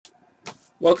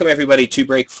Welcome everybody to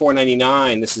break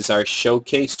 499. This is our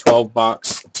showcase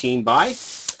 12-box team buy.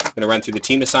 I'm going to run through the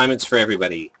team assignments for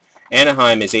everybody.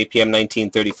 Anaheim is APM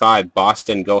 1935.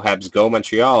 Boston, Go Habs Go.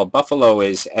 Montreal, Buffalo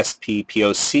is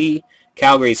SPPOC.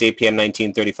 Calgary is APM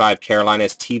 1935. Carolina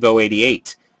is TiVo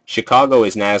 88. Chicago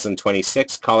is Naslin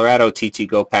 26. Colorado, TT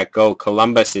Go Pack Go.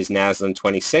 Columbus is Naslin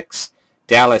 26.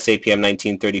 Dallas, APM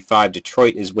 1935.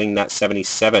 Detroit is Wingnut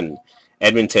 77.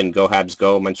 Edmonton, Go Habs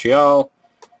Go. Montreal,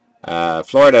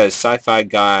 Florida is Sci-Fi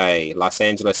Guy. Los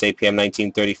Angeles, APM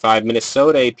 1935.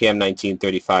 Minnesota, APM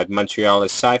 1935. Montreal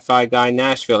is Sci-Fi Guy.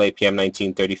 Nashville, APM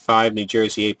 1935. New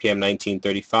Jersey, APM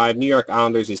 1935. New York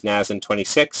Islanders is Naslin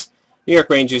 26. New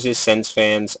York Rangers is Sens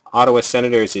Fans. Ottawa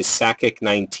Senators is Sakic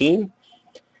 19.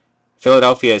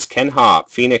 Philadelphia is Ken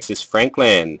Hop. Phoenix is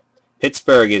Franklin.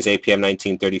 Pittsburgh is APM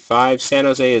 1935. San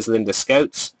Jose is Linda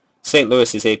Scouts. St.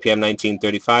 Louis is APM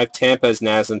 1935. Tampa is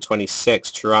Naslin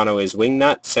 26. Toronto is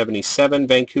Wingnut 77.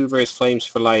 Vancouver is Flames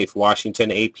for Life.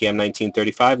 Washington, APM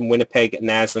 1935. And Winnipeg,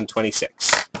 Naslin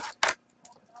 26.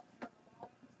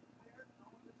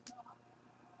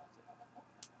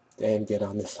 Dan, get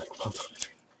on this.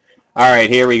 All right,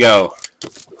 here we go.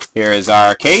 Here is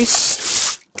our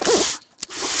case.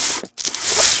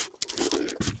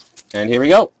 And here we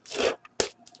go.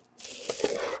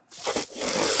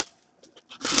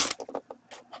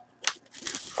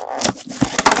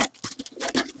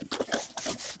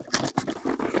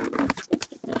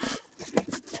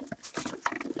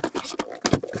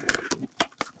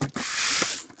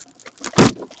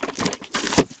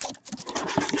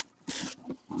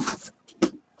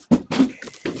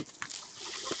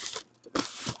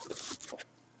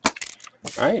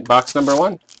 All right, box number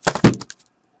 1.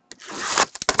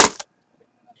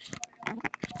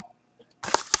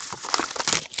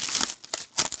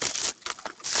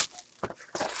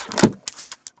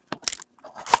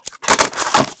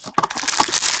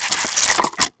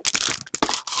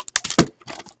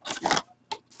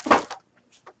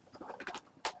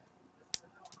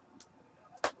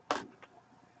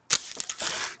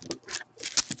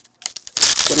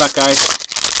 Good luck, guys.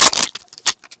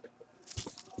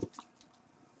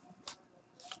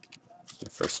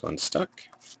 First one stuck.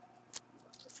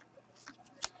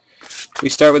 We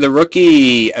start with a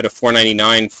rookie at a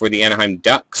 $4.99 for the Anaheim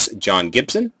Ducks, John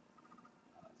Gibson.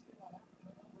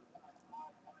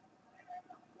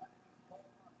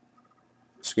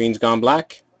 Screen's gone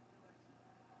black.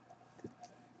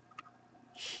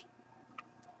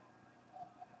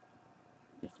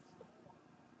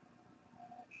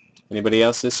 Anybody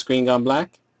else's screen gone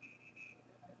black?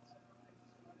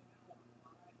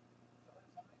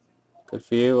 Good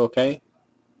for you, okay.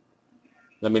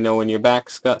 Let me know when you're back,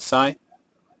 Scott Sy.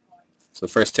 So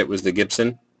the first hit was the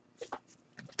Gibson.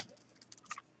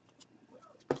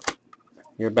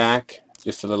 You're back,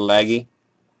 just a little laggy.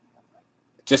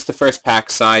 Just the first pack,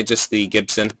 Sy, just the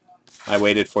Gibson. I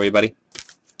waited for you, buddy.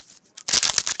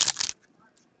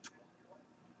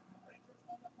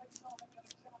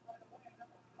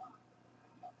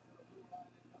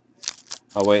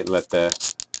 I'll wait, let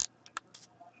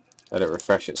it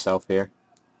refresh itself here.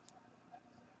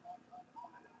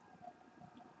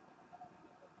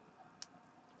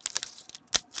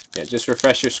 Yeah, just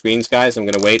refresh your screens, guys. I'm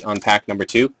going to wait on pack number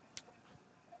 2.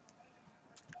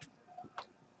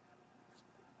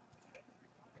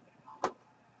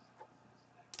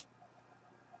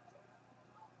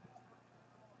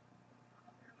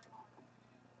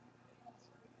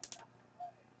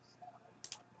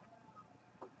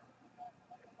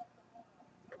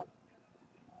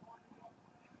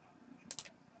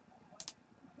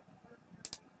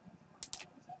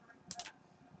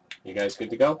 You guys good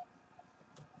to go?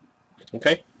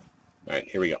 Okay. All right,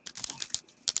 here we go.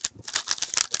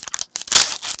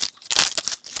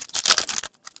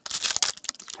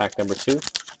 Pack number 2.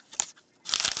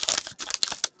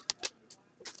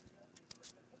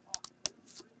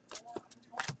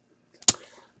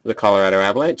 The Colorado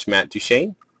Avalanche, Matt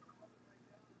Duchene.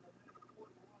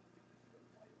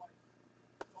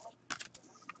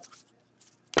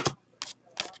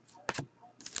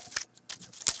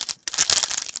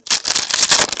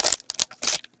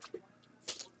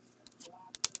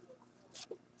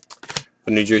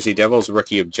 The New Jersey Devils,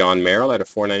 rookie of John Merrill at a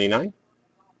 $4.99.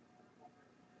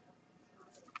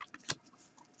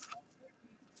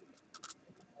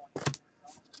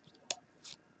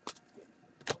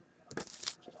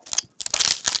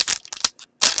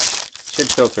 Should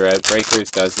filter out.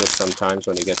 Breakers does this sometimes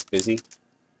when it gets busy.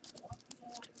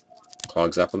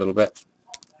 Clogs up a little bit.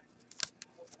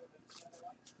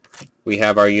 We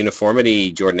have our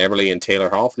uniformity, Jordan Eberle and Taylor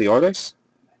Hall for the Oilers.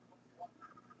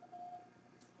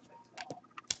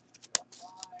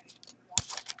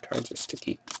 Cards are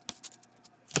sticky.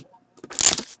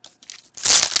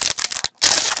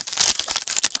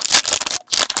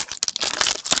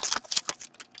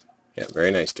 Yeah,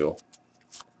 very nice duel.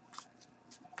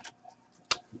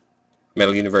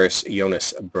 Metal Universe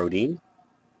Jonas Brodin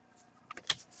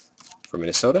from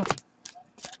Minnesota.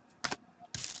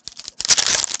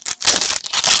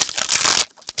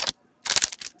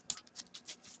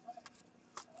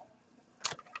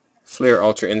 Fleer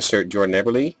Ultra Insert Jordan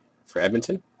Eberle for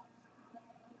Edmonton.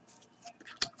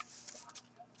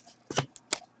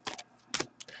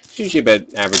 It's usually about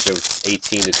an average of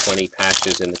 18 to 20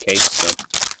 patches in the case, so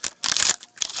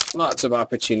lots of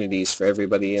opportunities for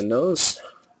everybody in those.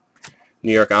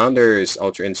 New York Islanders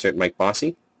Ultra Insert Mike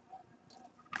Bossy.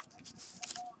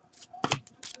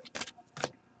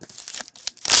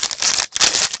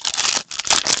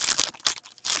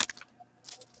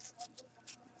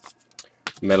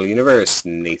 Metal Universe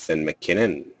Nathan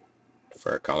McKinnon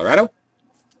for Colorado.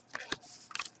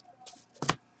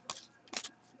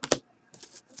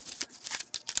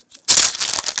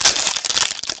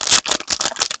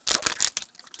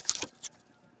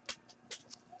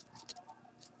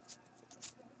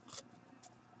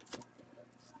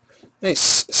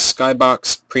 Nice.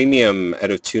 Skybox Premium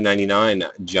out of 299,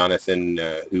 Jonathan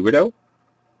Huberdeau.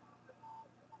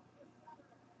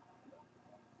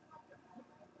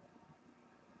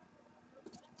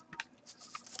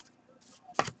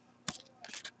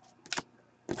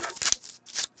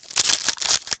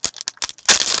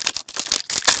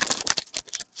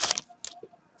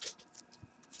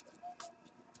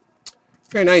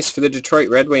 Very nice for the Detroit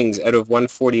Red Wings out of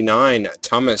 149,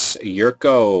 Thomas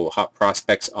Yurko, Hot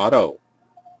Prospects Auto.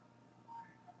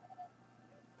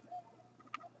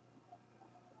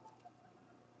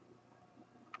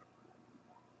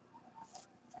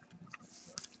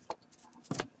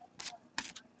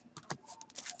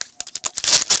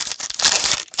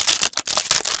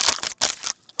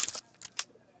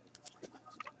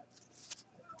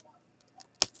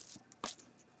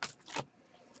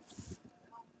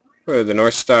 For the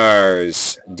North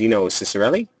Stars, Dino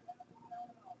Ciccarelli.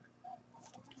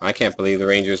 I can't believe the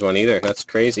Rangers won either. That's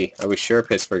crazy. I was sure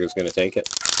Pittsburgh was going to take it.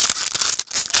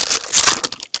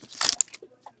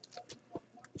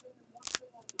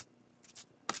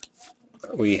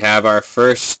 We have our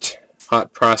first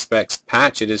Hot Prospects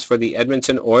patch. It is for the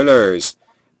Edmonton Oilers.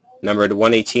 Numbered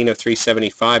 118 of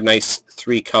 375. Nice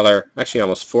 3-color, actually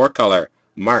almost 4-color,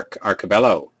 Mark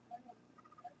Arcabello.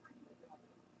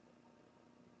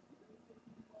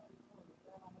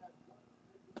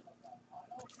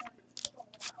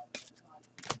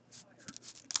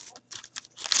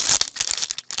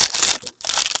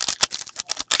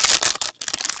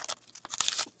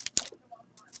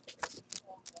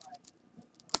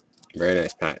 Very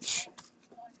nice patch.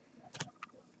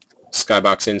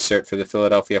 Skybox insert for the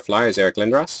Philadelphia Flyers, Eric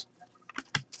Lindros.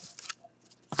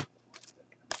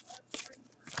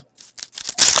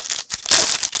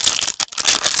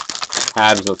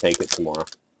 Habs will take it tomorrow.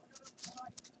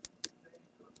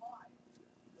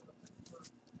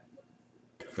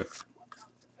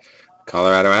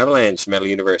 Colorado Avalanche, Metal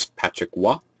Universe, Patrick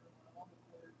Waugh.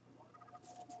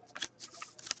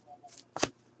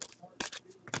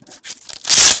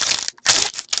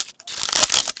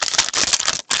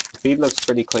 Feed looks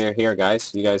pretty clear here,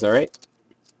 guys. You guys all right?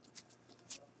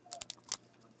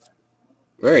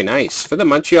 Very nice. For the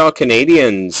Montreal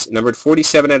Canadiens, numbered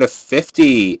 47 out of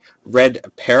 50, red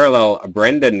parallel,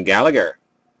 Brendan Gallagher.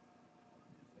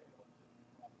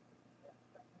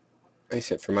 Nice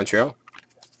hit for Montreal.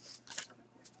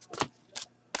 All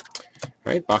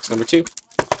right, box number 2.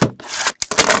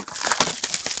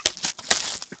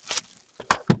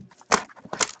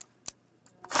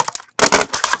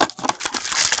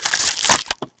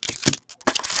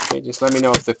 Okay, just let me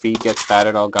know if the feed gets bad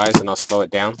at all, guys, and I'll slow it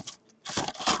down.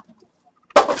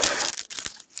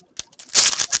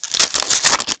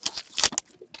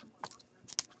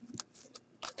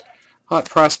 Hot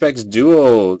Prospects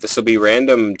Duel. This will be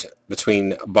randomed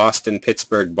between Boston,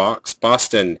 Pittsburgh box.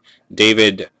 Boston,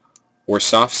 David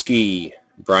Warsofsky,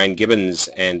 Brian Gibbons,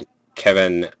 and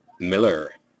Kevin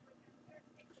Miller.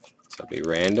 So it'll be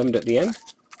randomed at the end.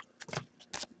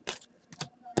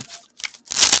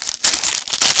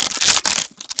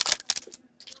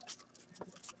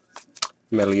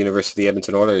 Metal University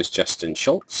Edmonton Oilers, Justin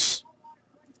Schultz.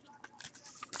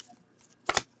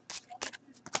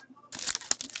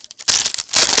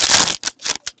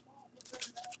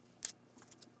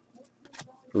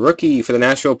 Rookie for the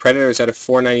Nashville Predators out of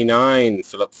 499,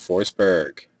 Philip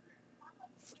Forsberg.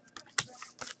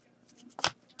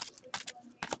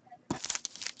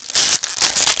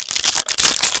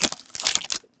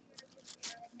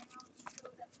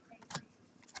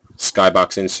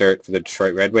 Skybox insert for the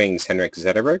Detroit Red Wings, Henrik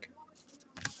Zetterberg.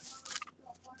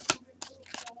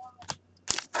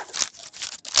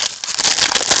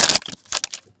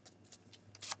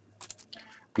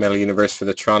 Metal Universe for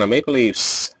the Toronto Maple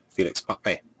Leafs, Felix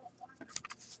Potvin.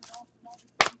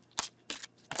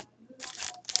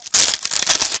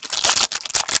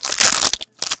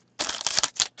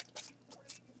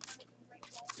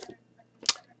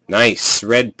 Nice.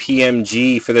 Red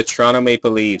PMG for the Toronto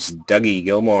Maple Leafs, Dougie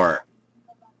Gilmour.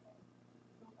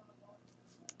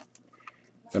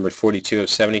 Number 42 of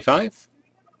 75.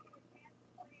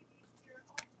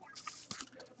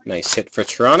 Nice hit for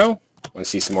Toronto. Want to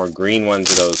see some more green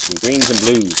ones of those, some greens and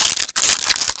blues.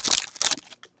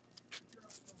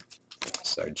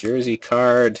 That's our jersey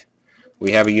card.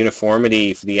 We have a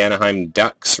uniformity for the Anaheim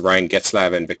Ducks, Ryan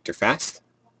Getzlav and Victor Fast.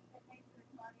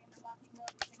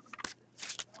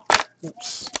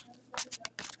 Oops.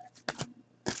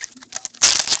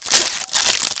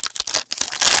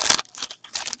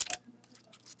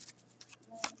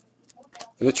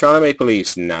 For the Toronto Maple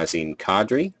Leafs, Nazem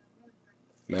Kadri,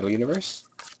 Metal Universe.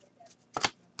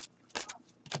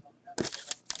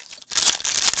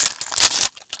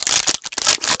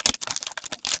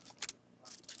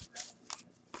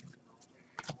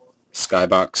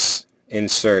 Skybox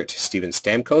insert, Steven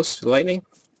Stamkos for the Lightning.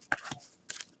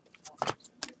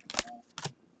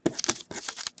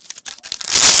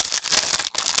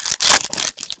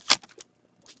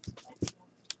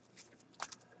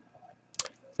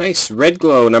 Nice. Red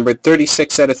Glow, number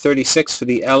 36 out of 36 for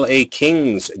the LA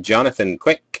Kings, Jonathan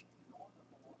Quick.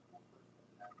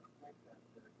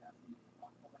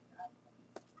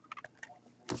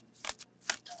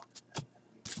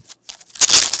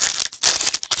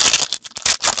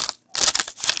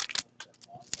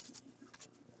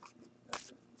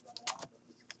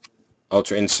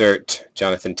 Ultra insert,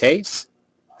 Jonathan Toews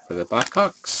for the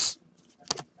Blackhawks.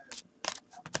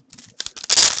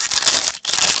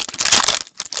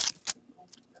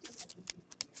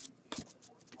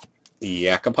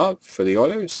 Yakupov for the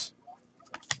Oilers.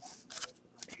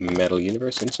 Metal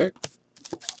Universe insert.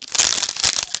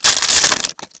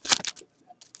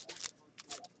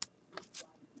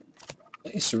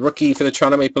 Nice rookie for the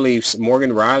Toronto Maple Leafs,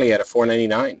 Morgan Riley out of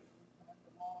 499.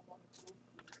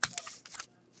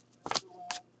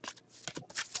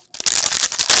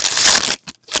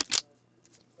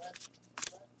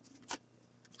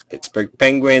 Pittsburgh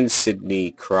Penguins,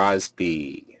 Sidney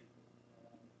Crosby.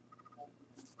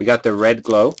 We got the Red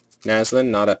Glow, Naslin,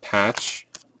 not a patch.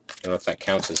 I don't know if that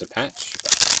counts as a patch.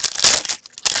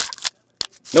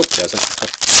 Nope,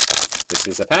 doesn't. This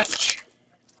is a patch.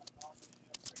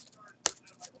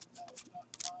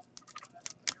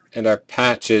 And our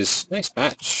patch is, nice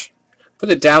patch. For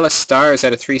the Dallas Stars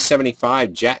at a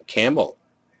 375, Jack Campbell.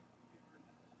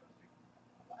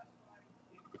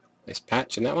 Nice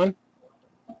patch in that one.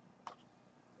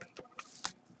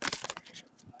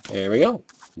 There we go.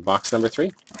 Box number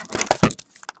 3.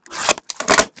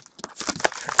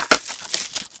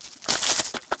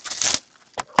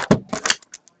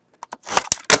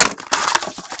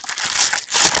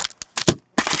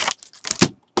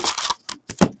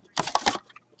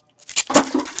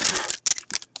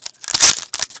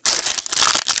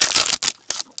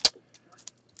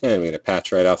 And we get a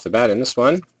patch right off the bat in this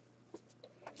one.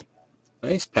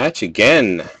 Nice patch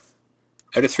again.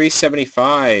 Out of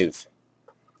 375.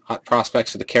 Hot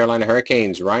prospects for the Carolina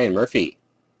Hurricanes, Ryan Murphy.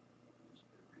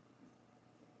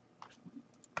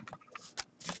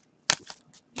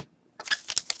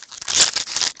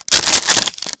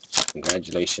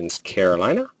 Congratulations,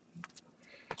 Carolina.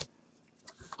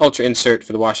 Ultra insert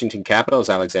for the Washington Capitals,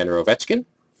 Alexander Ovechkin.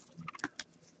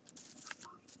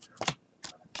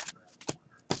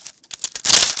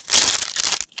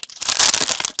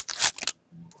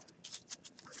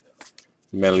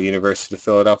 Metal Universe for the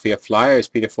Philadelphia Flyers,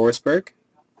 Peter Forsberg.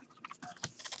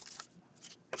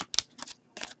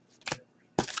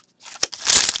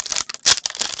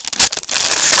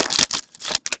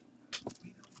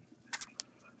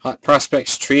 Hot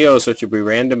Prospects Trios, which will be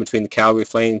random between the Calgary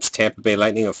Flames, Tampa Bay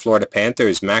Lightning, and Florida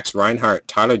Panthers, Max Reinhart,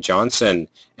 Tyler Johnson,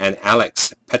 and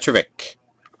Alex Petrovic.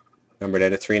 Numbered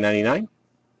out of 399.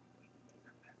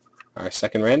 Our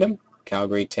second random,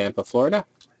 Calgary, Tampa, Florida.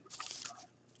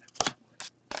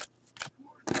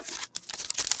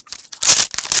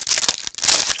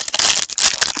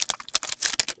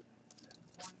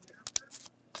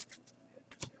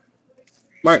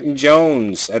 Martin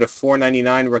Jones out of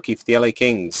 499, rookie for the LA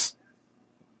Kings.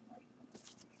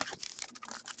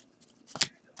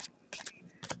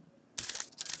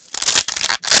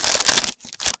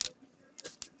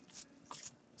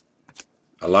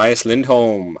 Elias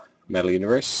Lindholm, Metal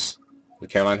Universe. The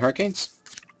Carolina Hurricanes.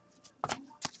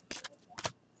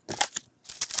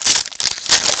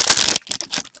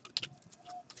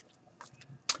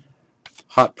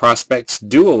 Hot Prospects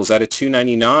duels out of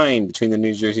 299 between the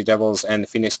New Jersey Devils and the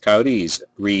Phoenix Coyotes.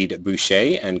 Reed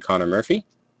Boucher and Connor Murphy.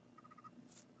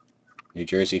 New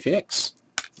Jersey Phoenix.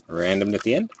 Random at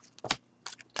the end.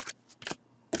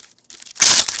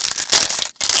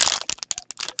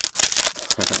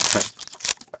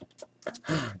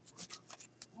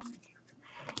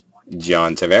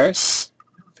 John Tavares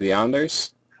for the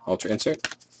Islanders. Ultra insert.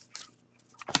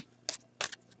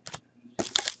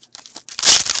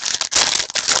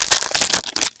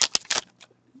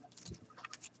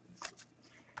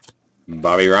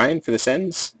 Bobby Ryan for the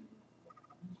Sens.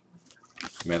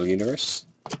 Metal Universe.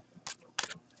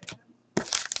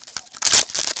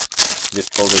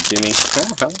 Just pulled a Jimmy.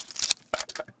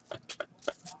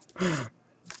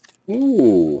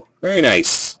 Ooh, very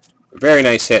nice. Very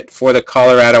nice hit for the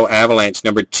Colorado Avalanche.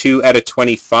 Number 2 out of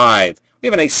 25. We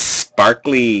have a nice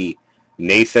sparkly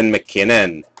Nathan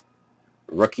McKinnon.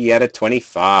 Rookie out of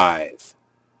 25.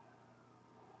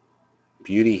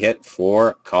 Beauty hit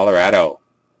for Colorado.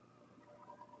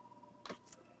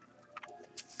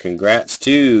 Congrats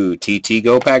to TT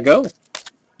Go Pack Go.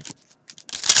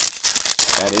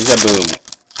 That is a boom.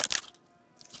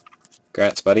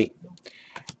 Congrats, buddy.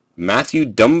 Matthew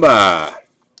Dumba.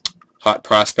 Hot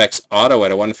Prospects Auto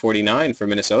at a 149 for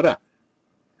Minnesota.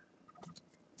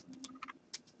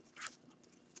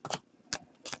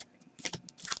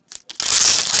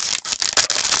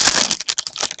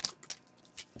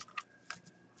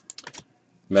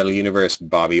 Metal Universe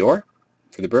Bobby Orr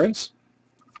for the Bruins.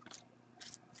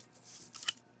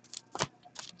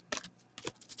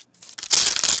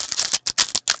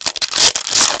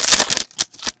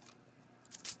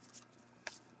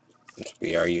 This will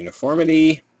be our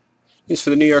uniformity. This is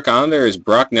for the New York Islanders,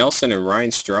 Brock Nelson and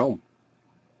Ryan Strome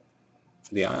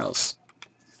for the Isles.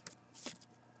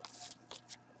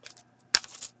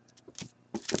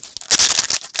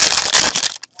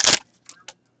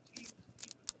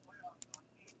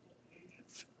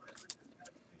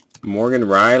 Morgan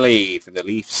Riley for the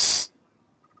Leafs,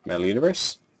 Metal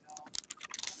Universe.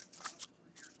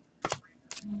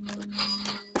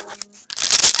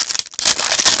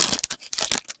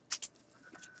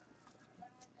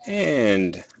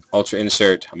 And Ultra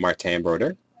Insert Martin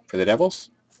Brodeur for the Devils.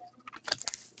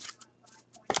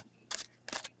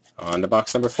 On to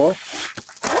box number 4.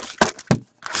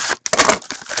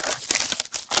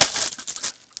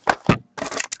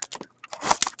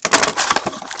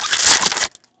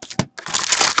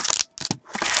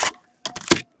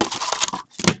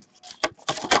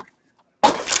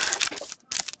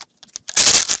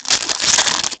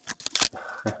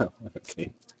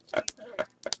 Okay.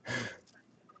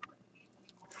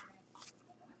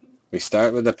 We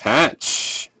start with the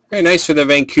patch. Very nice for the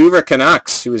Vancouver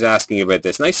Canucks. Who was asking about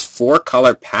this? Nice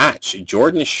 4-color patch.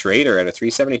 Jordan Schrader at a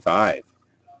 375.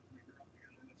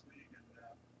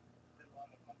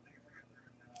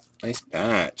 Nice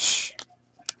patch.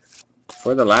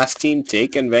 For the last team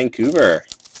taken, Vancouver.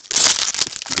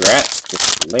 Congrats to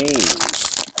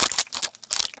Flames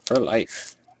for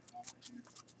life.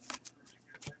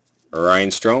 Ryan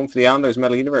Strome for the Islanders,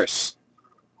 Metal Universe.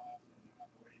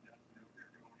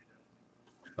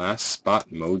 Last spot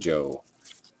mojo.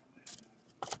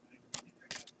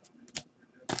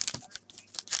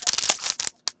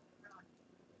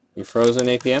 You frozen,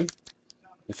 APM?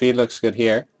 The feed looks good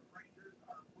here.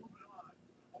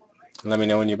 Let me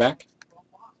know when you're back.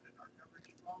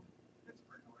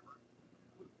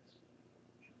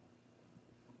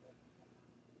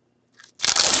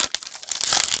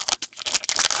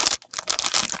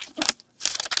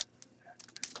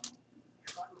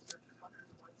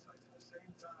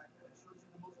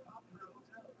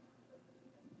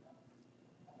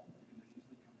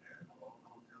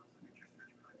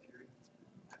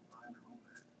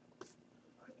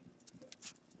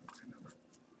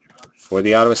 For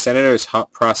the Ottawa Senators,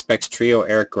 Hot Prospects Trio,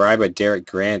 Eric Gryba, Derek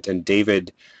Grant, and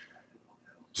David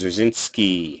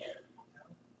Zerzinski.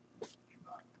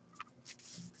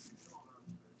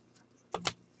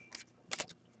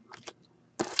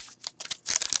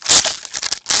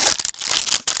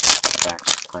 Back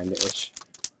kind of ish.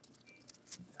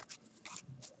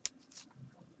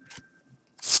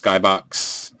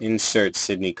 Skybox, insert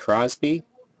Sidney Crosby.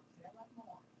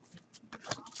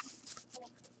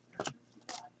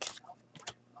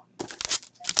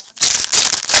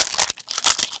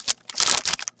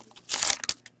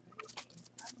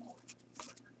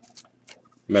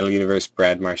 Metal Universe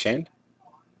Brad Marchand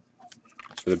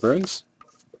for the Bruins.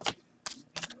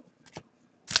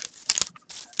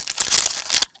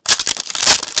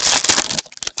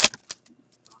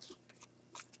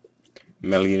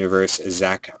 Metal Universe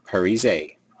Zach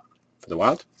Parise for the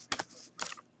Wild.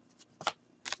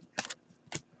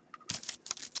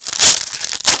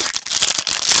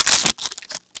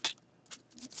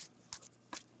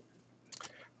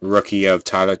 Rookie of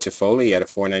Tyler Toffoli at a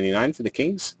 $4.99 for the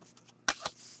Kings.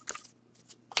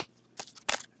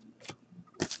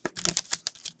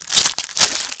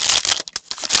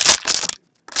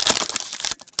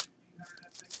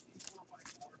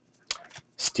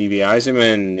 Stevie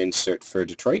Yzerman insert for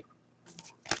Detroit.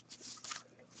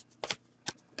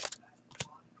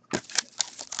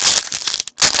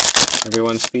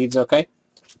 Everyone's speed's okay.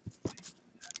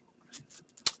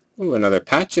 Ooh, another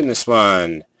patch in this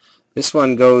one. This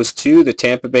one goes to the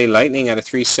Tampa Bay Lightning at a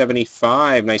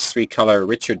 $3.75. Nice three-color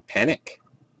Richard Panik.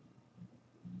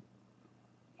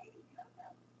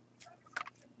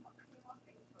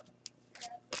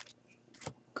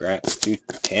 Congrats to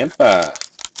Tampa.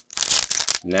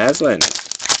 Naslin.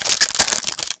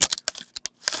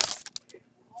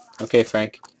 Okay,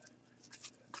 Frank.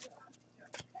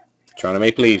 Toronto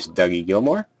Maple Leafs, Dougie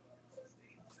Gilmour.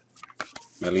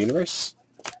 Metal Universe.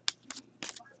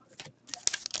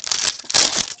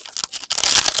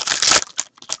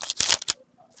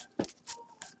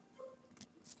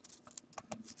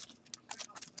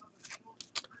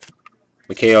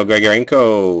 Mikhail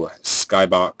Grigorenko,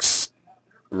 Skybox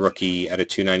rookie at a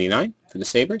 $2.99 for the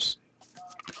Sabres.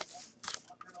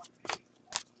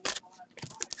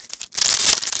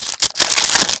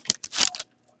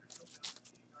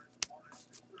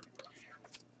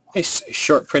 Nice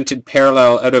short printed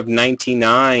parallel out of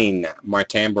 99,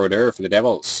 Martin Brodeur for the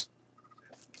Devils.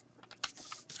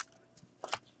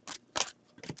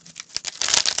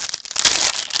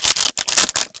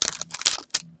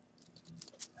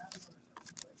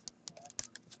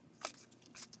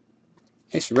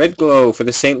 Nice red glow for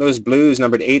the St. Louis Blues,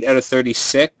 numbered 8 out of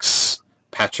 36,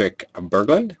 Patrick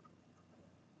Berglund.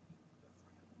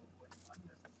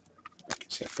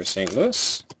 That's it for St.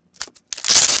 Louis.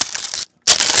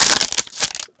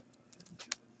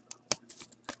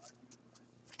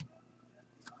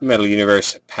 Metal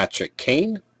Universe, Patrick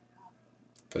Kane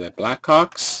for the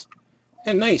Blackhawks.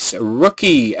 And nice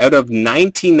rookie out of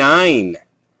 99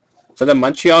 for the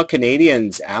Montreal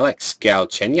Canadiens, Alex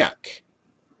Galchenyuk.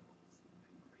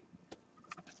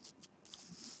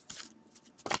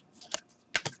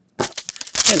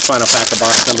 And final pack of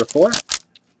box number 4.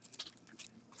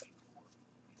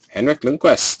 Henrik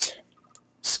Lundqvist,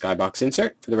 Skybox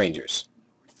insert for the Rangers.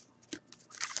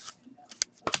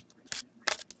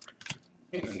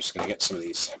 And I'm just going to get some of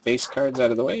these base cards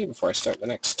out of the way before I start the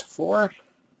next 4.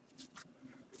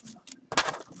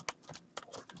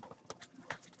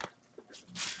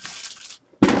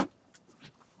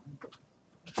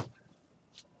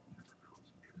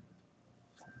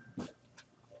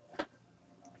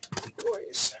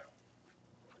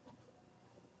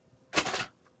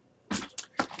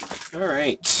 All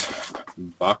right,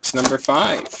 box number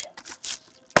 5.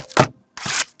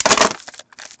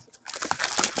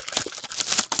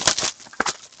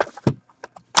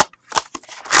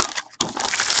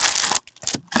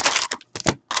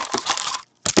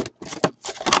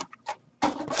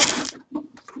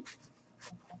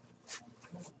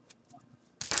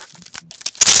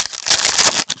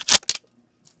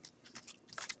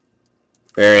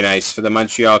 Very nice. For the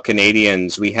Montreal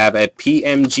Canadiens, we have a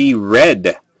PMG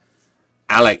Red,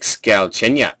 Alex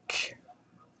Galchenyuk.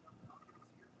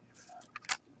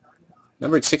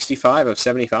 Numbered 65 of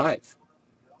 75.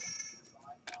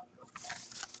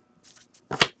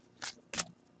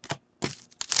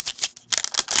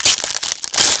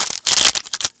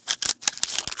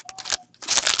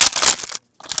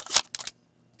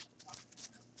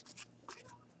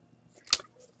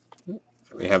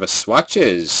 We have a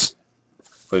swatches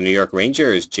for the New York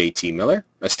Rangers, JT Miller.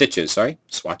 Stitches, sorry.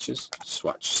 Swatches.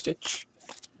 Swatch stitch.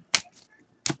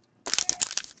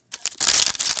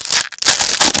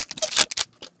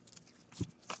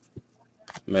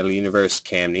 Metal Universe,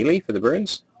 Cam Neely for the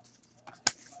Bruins.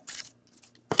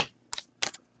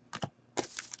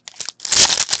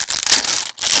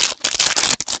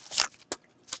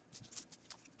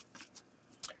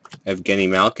 Evgeny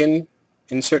Malkin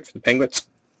insert for the Penguins.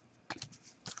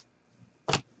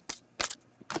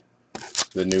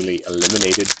 The newly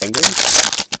eliminated Penguins.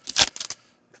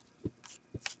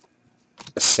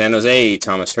 San Jose,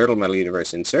 Thomas Hertl, Metal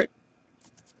Universe insert.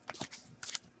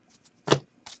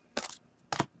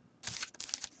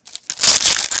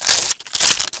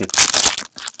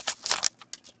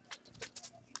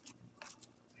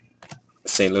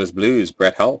 St. Louis Blues,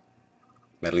 Brett Hull,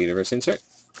 Metal Universe insert.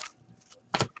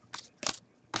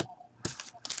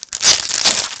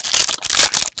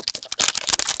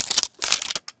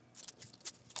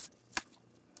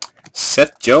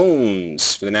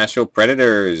 Jones for the Nashville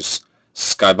Predators.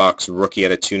 Skybox rookie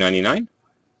out of 299.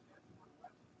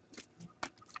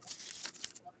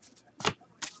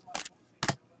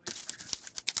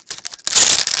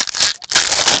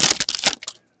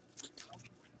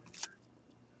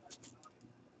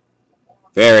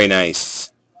 Very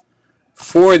nice.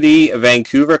 For the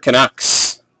Vancouver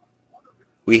Canucks,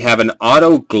 we have an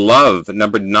auto glove,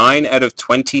 number 9 out of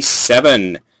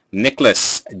 27,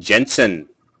 Nicholas Jensen.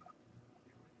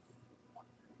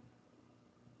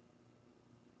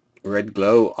 Red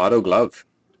glow auto glove.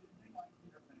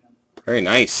 Very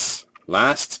nice.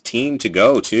 Last team to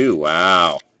go too.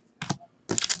 Wow.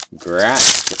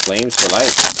 Congrats to Flames for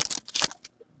life.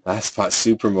 Last spot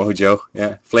super mojo.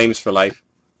 Yeah, Flames for life.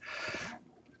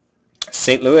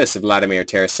 St. Louis of Vladimir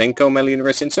Tarasenko, Metal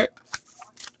Universe insert.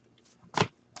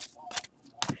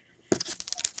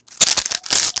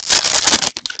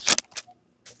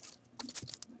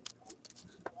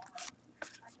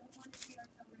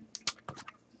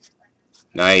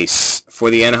 Nice. For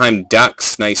the Anaheim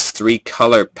Ducks, nice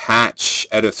 3-color patch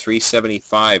out of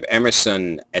 375,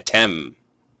 Emerson Etem.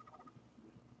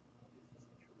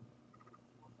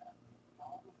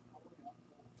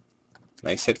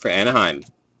 Nice hit for Anaheim.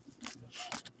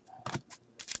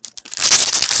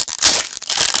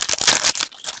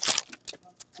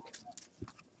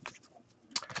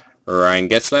 Ryan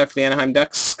Getzlaff for the Anaheim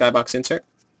Ducks, skybox insert.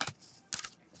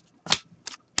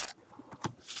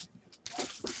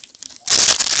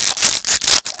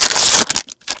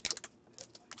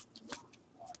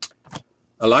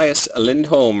 Elias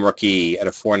Lindholm, rookie at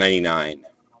a 499.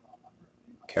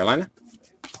 Carolina.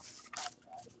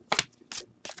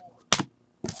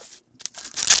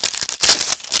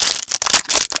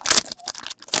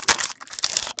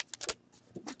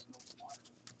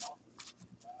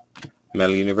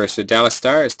 Metal Universe of Dallas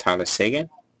Stars, Tyler Seguin.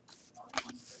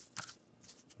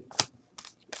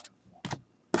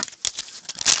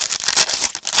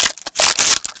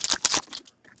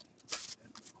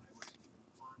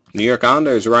 New York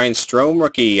Islanders, Ryan Strome,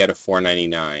 rookie at a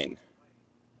 499.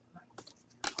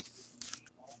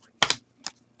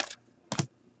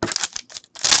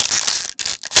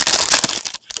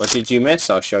 What did you miss?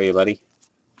 I'll show you, buddy.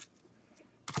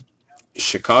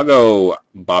 Chicago,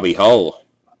 Bobby Hull.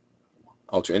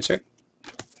 Ultra insert.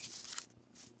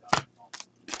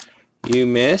 You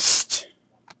missed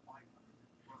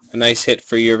a nice hit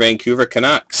for your Vancouver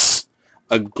Canucks.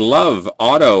 A glove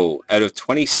auto out of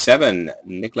 27,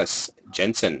 Nicholas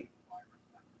Jensen.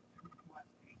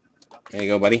 There you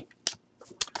go, buddy.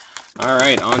 All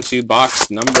right, on to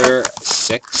box number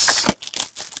 6.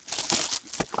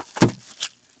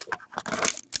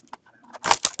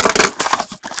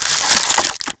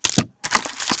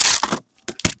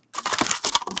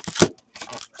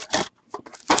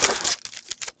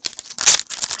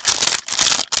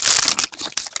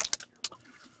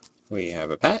 We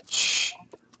have a patch.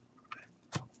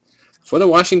 For the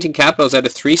Washington Capitals at a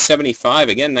 375,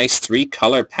 again, nice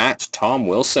 3-color patch, Tom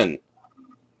Wilson.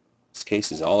 This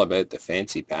case is all about the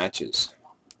fancy patches.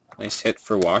 Nice hit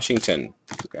for Washington.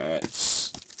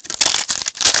 Congrats.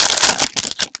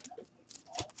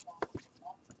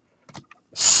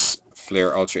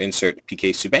 Flair Ultra insert,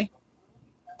 PK Subban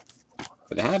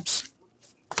for the Habs.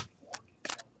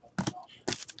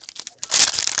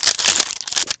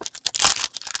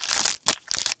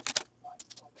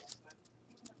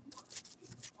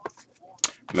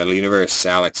 Metal Universe,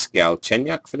 Alex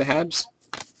Galchenyuk for the Habs.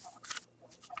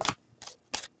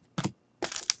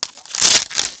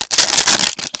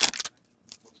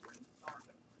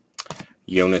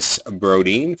 Jonas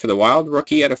Brodin for the Wild,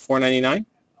 rookie at a 499.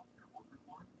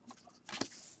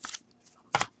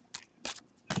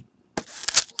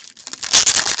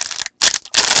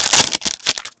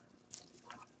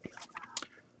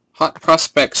 Hot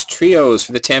Prospects Trios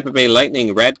for the Tampa Bay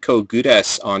Lightning, Radko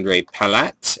Gudas, Andre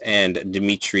Palat, and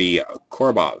Dmitry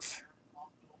Korbov.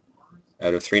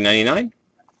 Out of 399.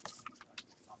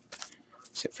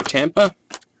 That's it for Tampa.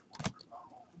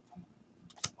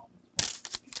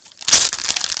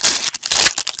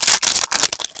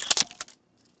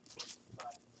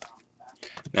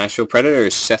 Nashville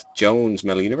Predators, Seth Jones,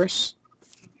 Metal Universe.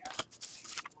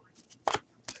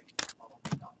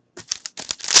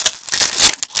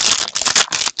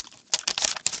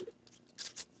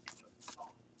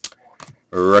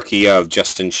 Rookie of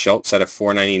Justin Schultz at a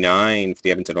 499 for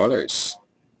the Edmonton Oilers.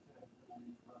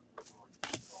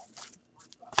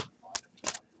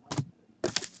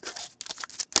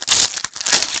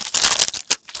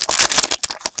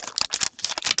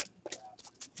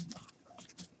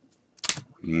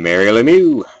 Mario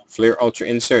Lemieux, Flair Ultra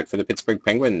insert for the Pittsburgh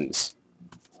Penguins.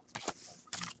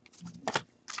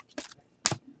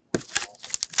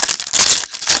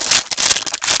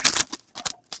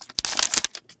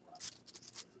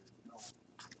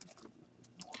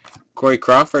 Corey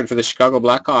Crawford for the Chicago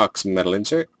Blackhawks. Metal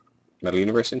insert. Metal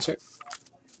Universe insert.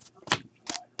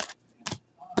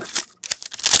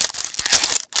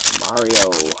 Mario.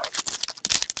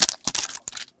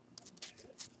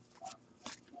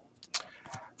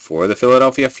 For the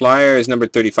Philadelphia Flyers, number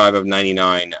 35 of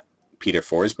 99, Peter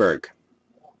Forsberg.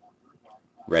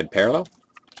 Red parallel.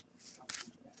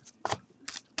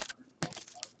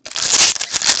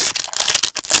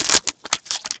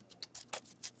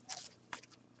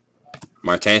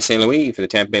 Martin St. Louis for the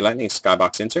Tampa Bay Lightning,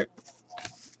 skybox insert.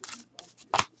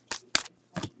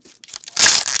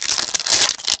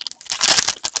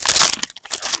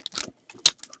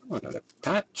 Oh, another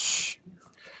patch.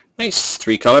 Nice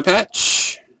 3-color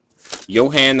patch.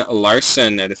 Johan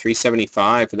Larsson at a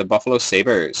 375 for the Buffalo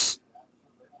Sabres.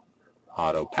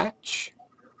 Auto patch.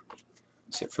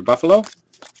 That's it for Buffalo.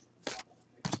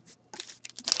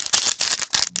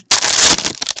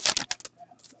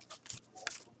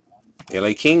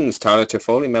 LA Kings, Tyler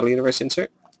Toffoli, Metal Universe insert.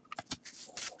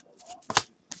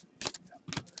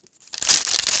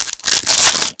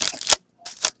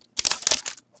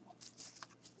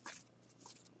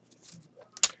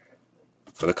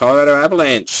 For the Colorado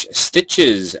Avalanche,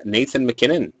 Stitches, Nathan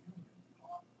McKinnon.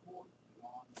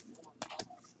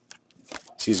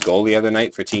 See his goal the other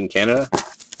night for Team Canada.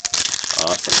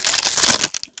 Awesome.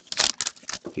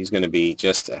 He's going to be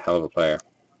just a hell of a player.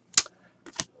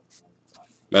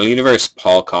 Metal Universe,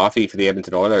 Paul Coffey for the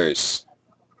Edmonton Oilers.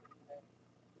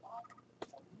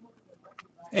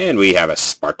 And we have a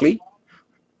Sparkly.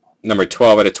 Number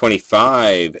 12 out of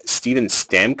 25, Steven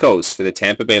Stamkos for the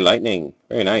Tampa Bay Lightning.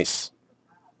 Very nice.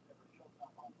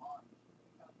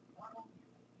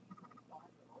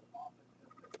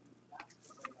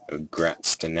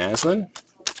 Congrats to Naslin.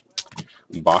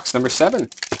 Box number 7.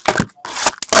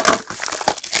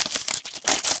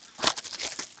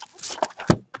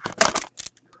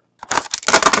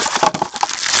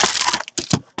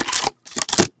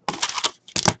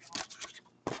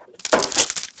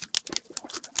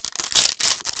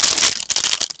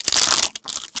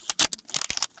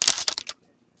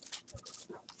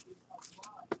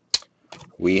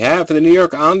 We have for the New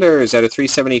York Islanders at a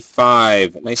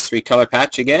 375. Nice 3-color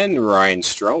patch again, Ryan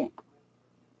Strome.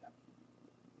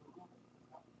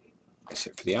 That's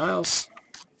it for the Isles.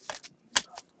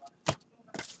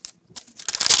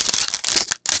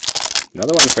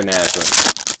 Another one for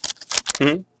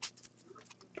Naslin.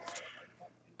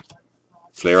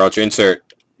 Flair Ultra insert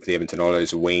for the Edmonton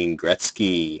Oilers, Wayne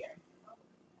Gretzky.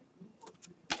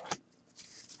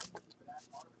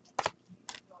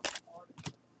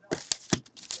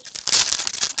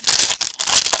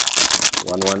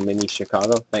 One mini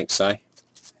Chicago. Thanks, Cy.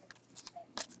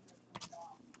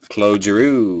 Claude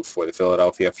Giroux for the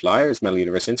Philadelphia Flyers, Metal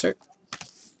Universe insert.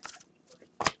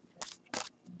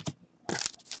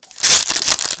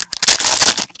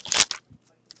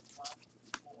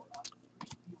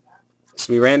 So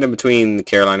we random between the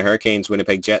Carolina Hurricanes,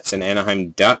 Winnipeg Jets, and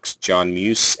Anaheim Ducks. John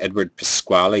Muse, Edward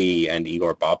Pasquale, and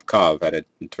Igor Bobkov at a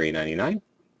 $3.99.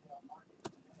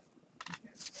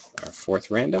 Our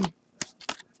fourth random.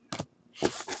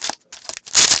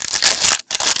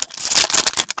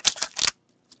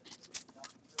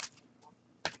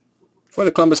 For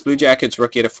the Columbus Blue Jackets,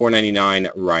 rookie at a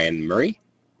 $4.99, Ryan Murray.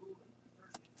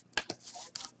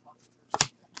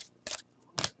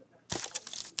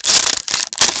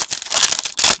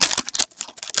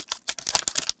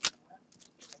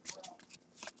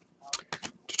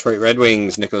 Detroit Red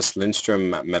Wings, Nicholas Lindstrom,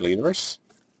 Metal Universe.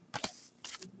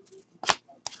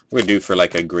 We're due for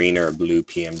like a green or a blue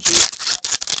PMG.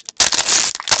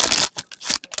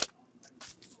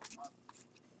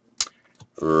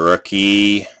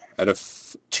 Rookie out of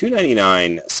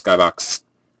 $2.99, Skybox,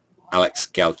 Alex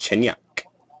Galchenyuk.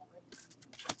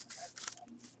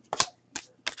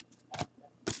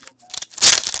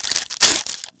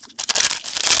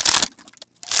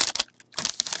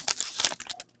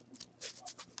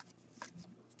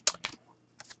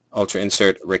 Ultra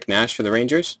insert, Rick Nash for the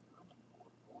Rangers.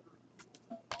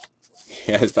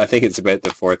 Yes, I think it's about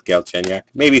the fourth Galchenyuk.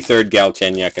 Maybe third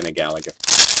Galchenyuk and a Gallagher.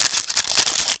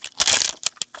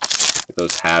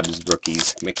 Those Habs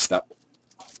rookies mixed up.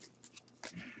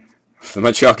 The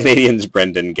Montreal Canadiens,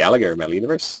 Brendan Gallagher, Metal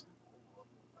Universe.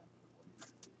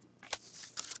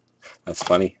 That's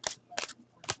funny.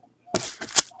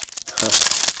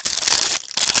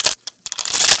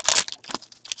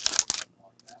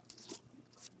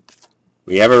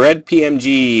 We have a red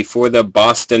PMG for the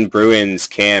Boston Bruins,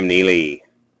 Cam Neely.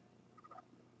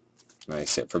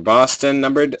 Nice hit for Boston,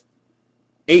 numbered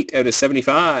 8 out of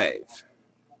 75.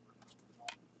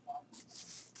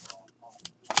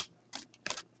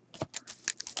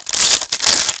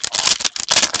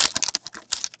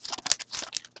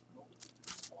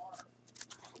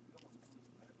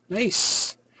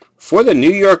 Nice. For the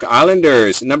New York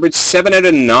Islanders, numbered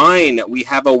 7/9, we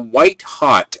have a white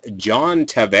hot John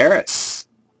Tavares.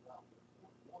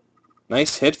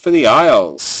 Nice hit for the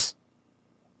Isles.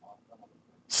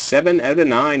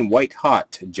 7/9, white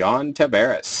hot John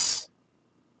Tavares.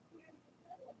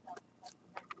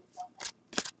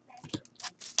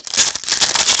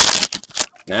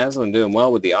 Naslin doing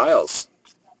well with the Isles.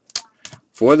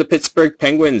 For the Pittsburgh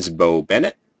Penguins, Bo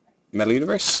Bennett, Metal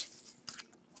Universe.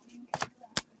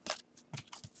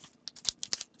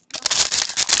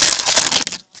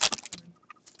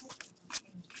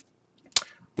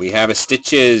 We have a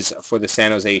Stitches for the San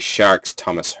Jose Sharks,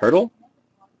 Thomas Hertl.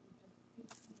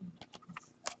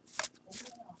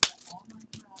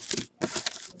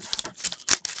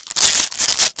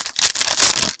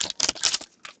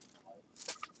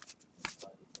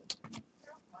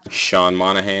 Sean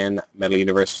Monahan, Metal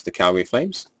Universe for the Calgary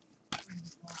Flames.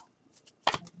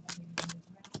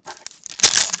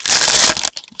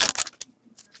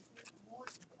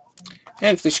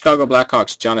 And for the Chicago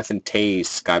Blackhawks, Jonathan Toews,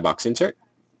 Skybox insert.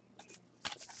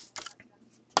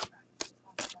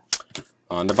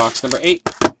 On to box number 8.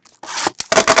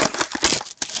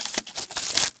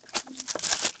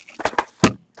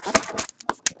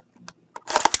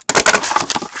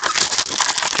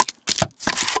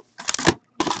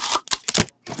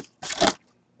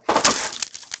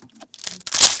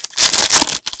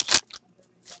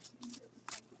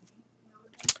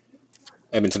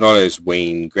 Edmonton Oilers,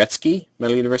 Wayne Gretzky,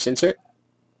 Metal Universe insert.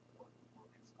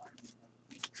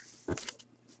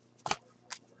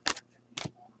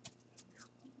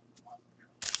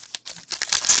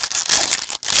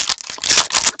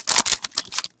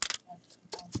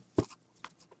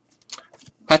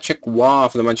 Patrick Waugh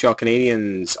for the Montreal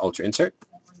Canadiens, Ultra insert.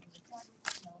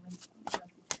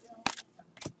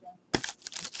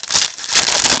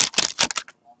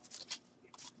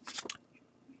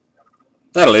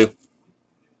 That'll do.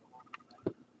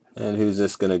 And who's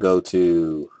this going to go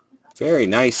to? Very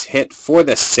nice hit for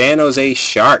the San Jose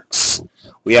Sharks.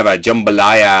 We have a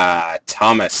Jambalaya,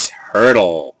 Thomas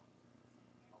Hertl.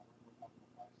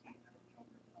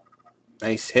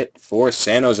 Nice hit for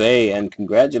San Jose, and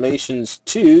congratulations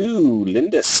to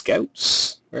Linda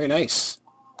Scouts. Very nice.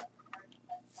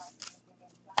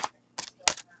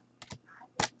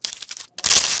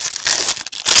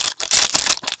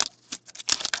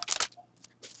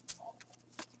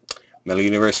 Metal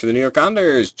Universe for the New York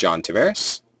Islanders, John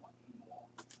Tavares.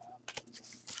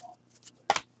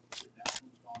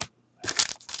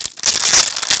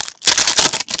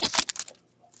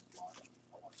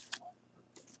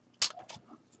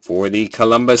 For the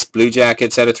Columbus Blue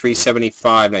Jackets at a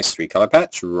 375, nice 3-color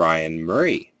patch, Ryan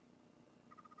Murray.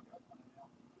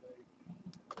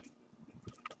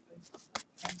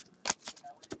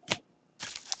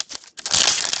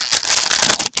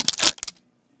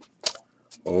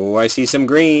 Oh, I see some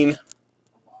green.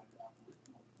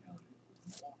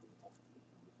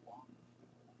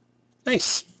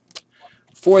 Nice.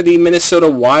 For the Minnesota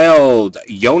Wild,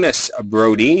 Jonas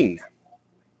Brodin.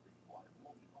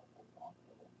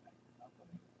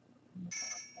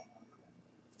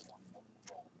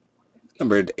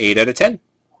 Numbered 8/10.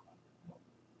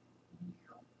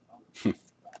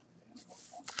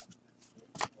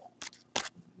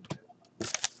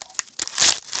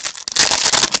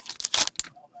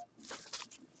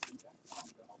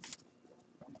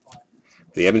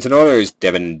 The Edmonton Oilers,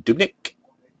 Devin Dubnyk,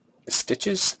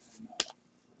 Stitches.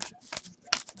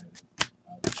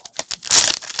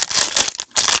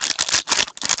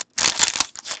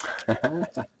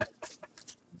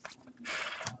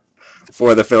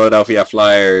 For the Philadelphia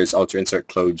Flyers, Ultra insert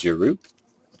Claude Giroux.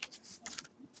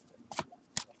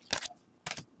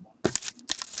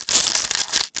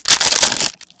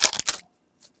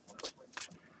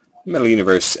 Metal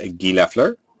Universe, Guy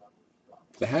Lafleur,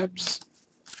 the Habs.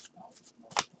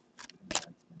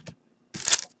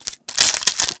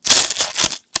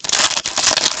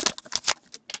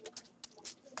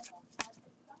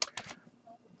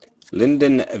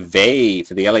 Lyndon Vay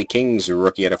for the LA Kings,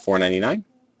 rookie at a 499.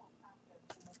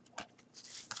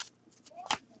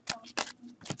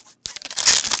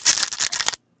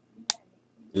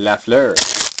 Lafleur,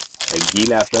 Guy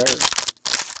Lafleur.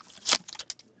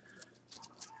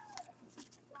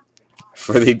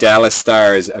 For the Dallas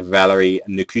Stars, Valerie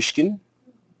Nichushkin.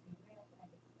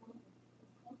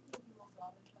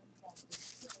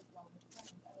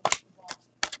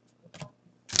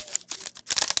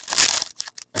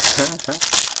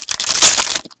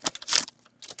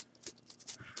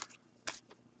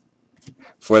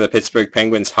 For the Pittsburgh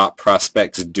Penguins, Hot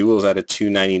Prospects duels at a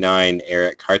 299,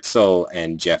 Eric Hartzell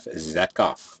and Jeff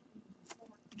Zatkoff.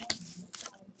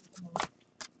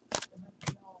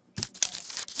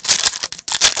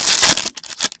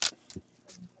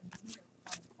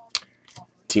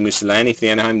 Teemu Selanne for the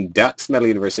Anaheim Ducks, Metal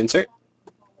Universe insert.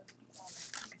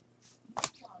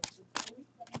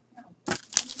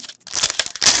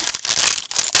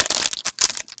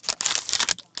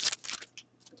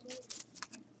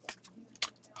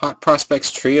 Hot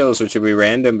Prospects Trios, which will be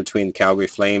random between Calgary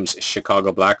Flames,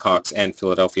 Chicago Blackhawks, and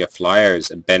Philadelphia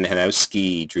Flyers. Ben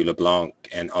Hanowski, Drew LeBlanc,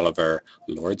 and Oliver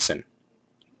Lordson.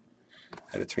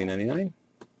 Out of $3.99.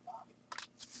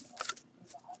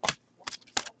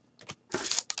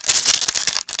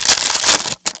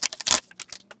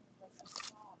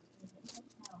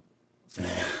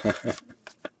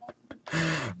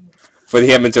 For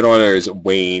the Edmonton Oilers,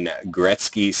 Wayne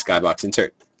Gretzky, Skybox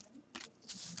insert.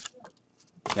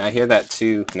 Yeah, I hear that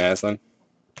too, Naslin.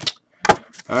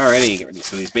 Alrighty, get rid of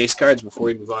some of these base cards before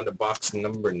we move on to box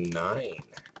number 9.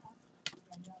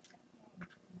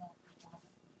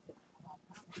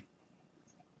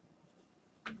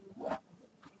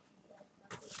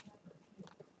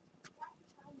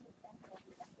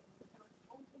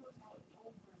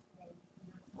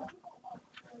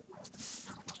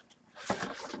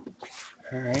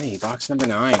 Alrighty, box number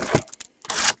 9.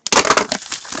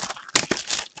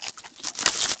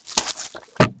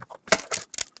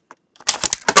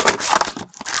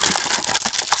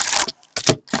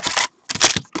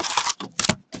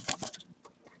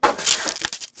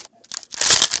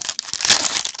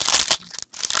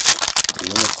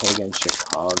 Against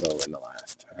Chicago in the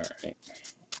last. Alright.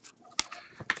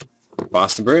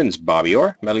 Boston Bruins, Bobby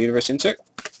Orr, Metal Universe insert.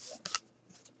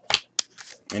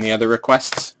 Any other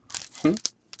requests?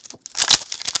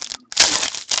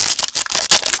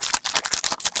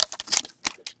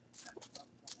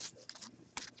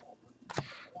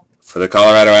 For the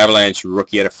Colorado Avalanche,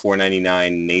 rookie out of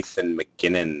 $4.99, Nathan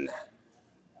McKinnon.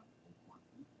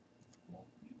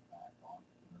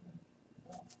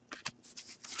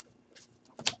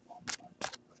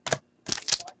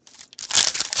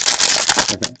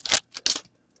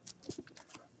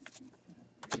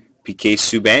 PK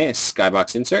Subban,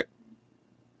 Skybox insert.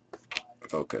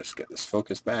 Focus. Get this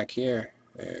focus back here.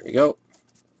 There we go.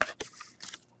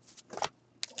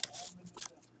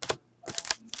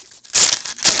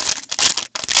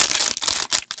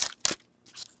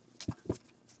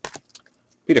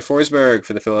 Peter Forsberg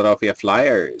for the Philadelphia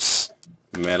Flyers.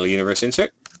 Metal Universe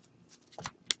insert.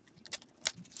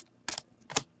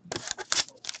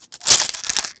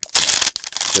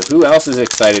 So who else is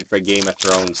excited for Game of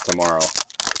Thrones tomorrow?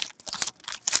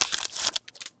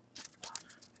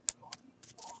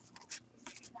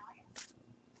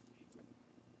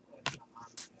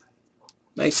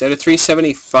 Nice. Out of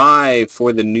 375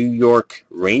 for the New York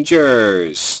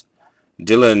Rangers,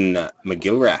 Dylan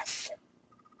McGillrath.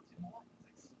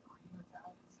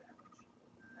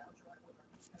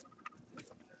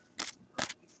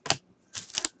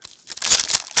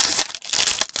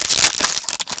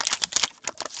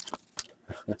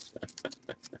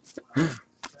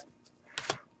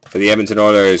 For the Edmonton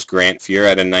Oilers, Grant Fuhr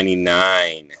at a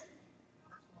 99.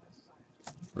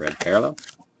 Red parallel.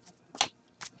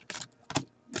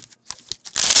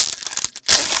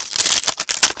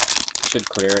 Should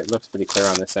clear. It looks pretty clear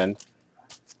on this end.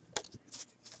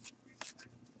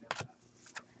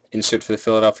 Insert for the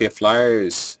Philadelphia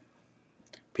Flyers,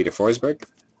 Peter Forsberg.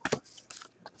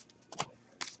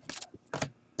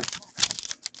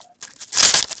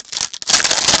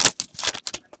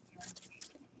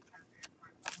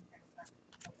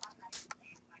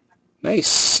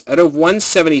 Nice. Out of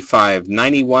 175,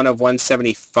 91 of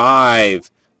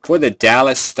 175 for the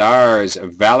Dallas Stars,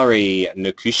 Valerie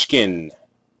Nichushkin.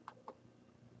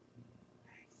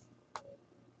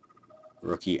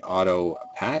 Rookie auto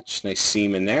patch. Nice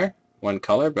seam in there. One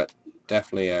color, but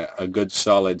definitely a good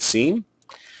solid seam.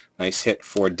 Nice hit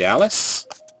for Dallas.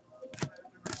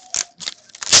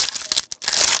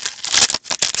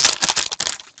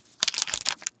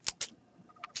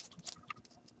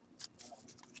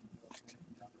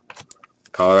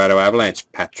 Colorado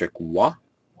Avalanche, Patrick Waugh,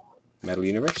 Metal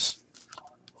Universe.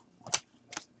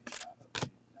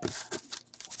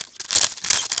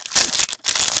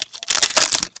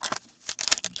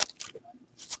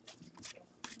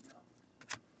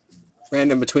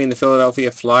 Random between the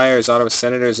Philadelphia Flyers, Ottawa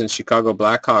Senators, and Chicago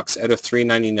Blackhawks. Out of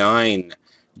 399,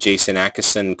 Jason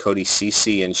Akeson, Cody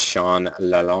Ceci, and Sean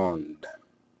Lalonde.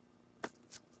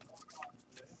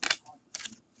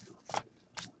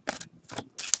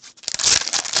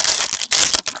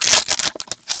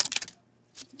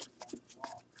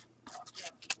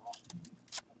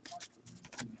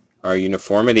 Our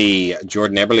uniformity,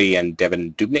 Jordan Eberle and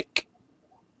Devin Dubnyk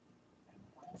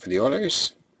for the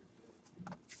Oilers.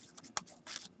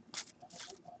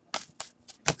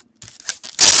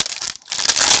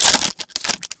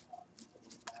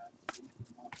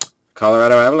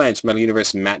 Colorado Avalanche, Metal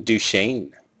Universe, Matt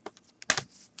Duchene.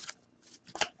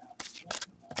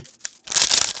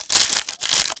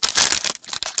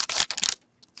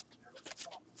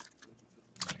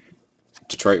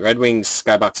 Detroit Red Wings,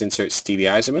 Skybox insert, Stevie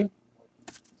Yzerman.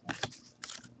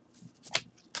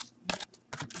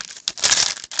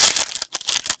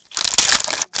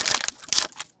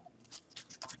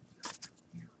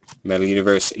 Metal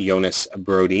Universe, Jonas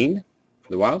Brodin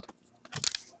for the Wild.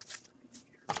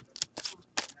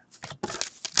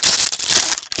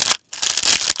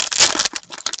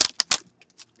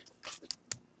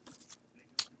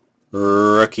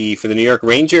 Rookie for the New York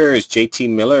Rangers, JT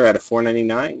Miller out of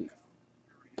 499.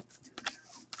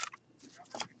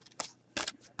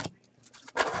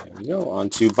 There we go. On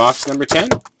to box number 10.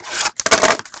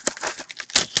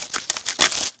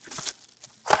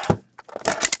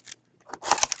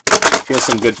 Feel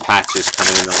some good patches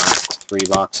coming in the last 3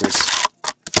 boxes.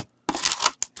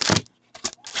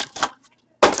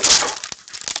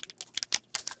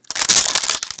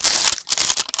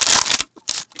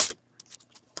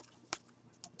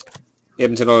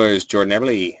 Edmonton Oilers, Jordan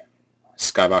Eberle,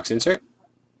 Skybox insert.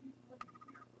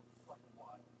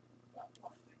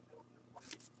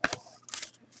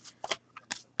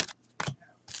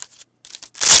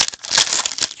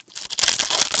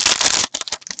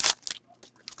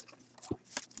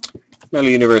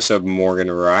 Metal Universe of Morgan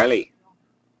Riley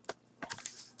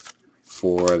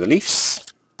for the Leafs.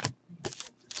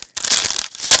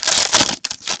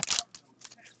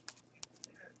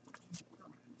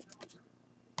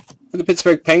 For the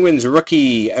Pittsburgh Penguins,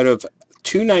 rookie out of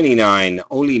 299,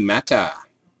 Oli Mata.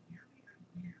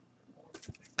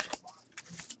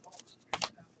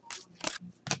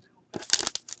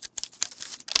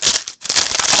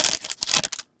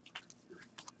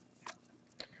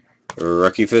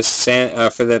 Rookie for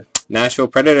the Nashville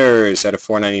Predators out of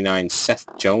 499, Seth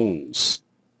Jones.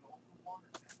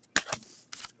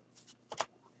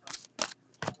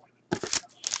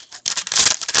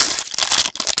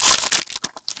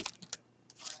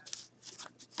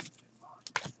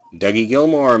 Dougie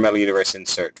Gilmour, Metal Universe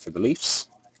insert for the Leafs.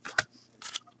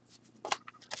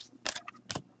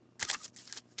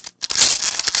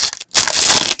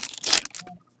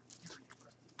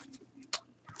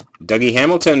 Dougie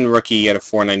Hamilton, rookie out of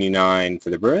 499 for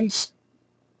the Bruins.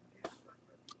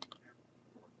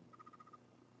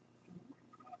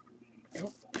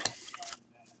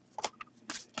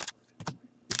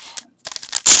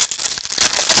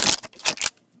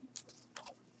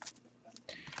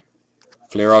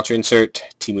 Flair Ultra insert,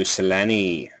 Teemu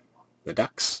Selanne, the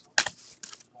Ducks.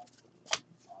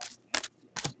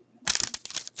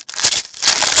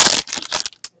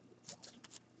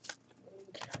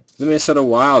 The Minnesota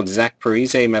Wild, Zach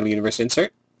Parise, Metal Universe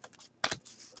insert.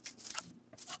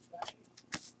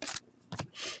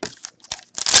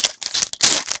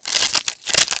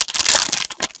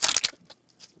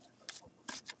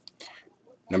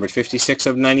 Number 56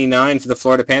 of 99 for the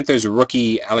Florida Panthers,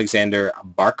 rookie Alexander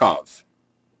Barkov.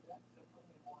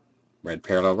 Red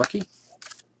parallel rookie.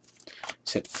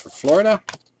 That's it for Florida.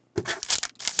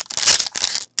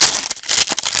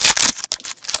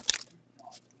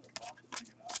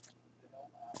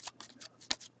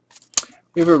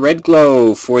 We have a red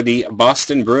glow for the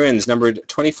Boston Bruins, numbered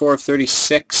 24 of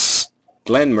 36,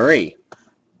 Glenn Murray.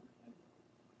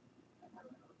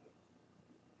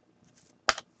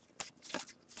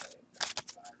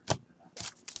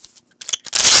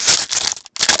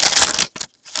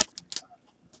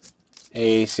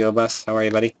 Hey, Seal Bus, how are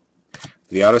you, buddy?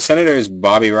 The Ottawa Senators,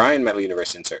 Bobby Ryan, Metal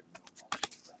Universe insert.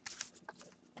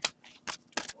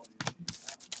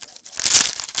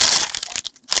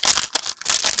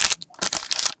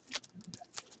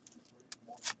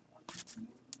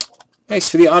 Nice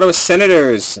for the Ottawa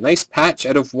Senators. Nice patch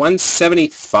out of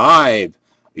 175.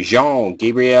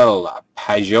 Jean-Gabriel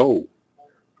Pageau.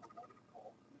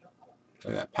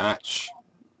 Look at that patch.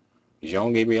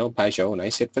 Jean-Gabriel Pageau.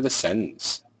 Nice hit for the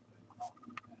Sens.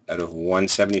 Out of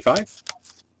 175.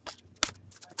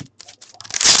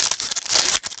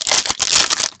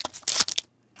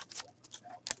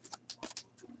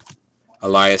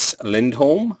 Elias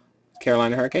Lindholm,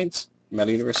 Carolina Hurricanes.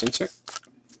 Metal Universe insert.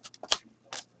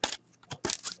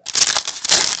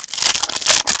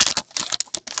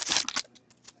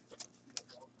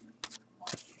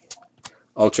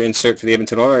 Ultra insert for the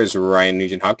Edmonton Oilers, Ryan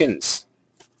Nugent-Hopkins.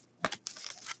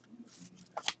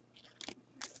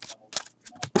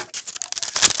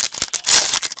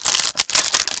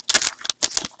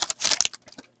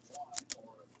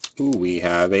 Ooh, we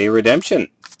have a redemption.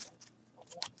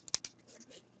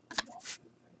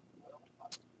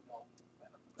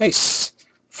 Nice.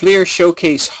 Fleer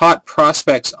Showcase Hot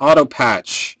Prospects Auto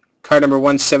Patch. Card number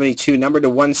 172, number to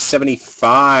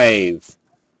 175.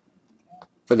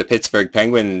 For the Pittsburgh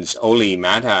Penguins, Oli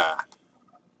Mata.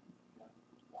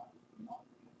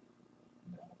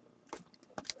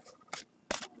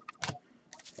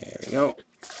 There we go.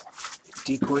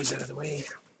 Decoys out of the way.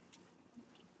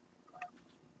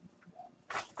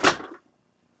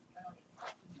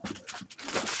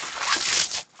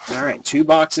 All right, 2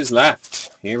 boxes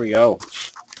left. Here we go.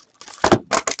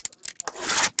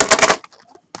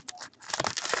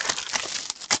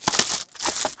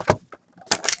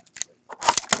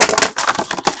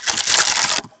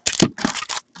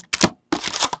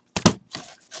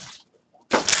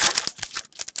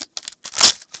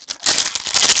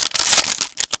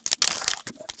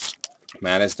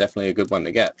 Matt is definitely a good one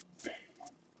to get.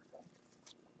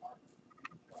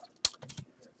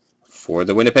 For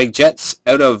the Winnipeg Jets,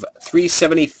 out of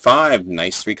 375,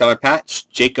 nice 3-color patch,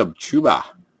 Jacob Trouba.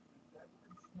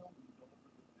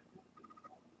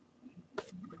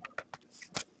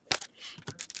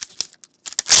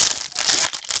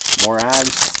 More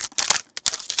ads.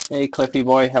 Hey, Cliffy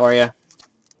boy, how are you?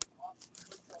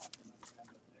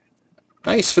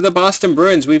 Nice. For the Boston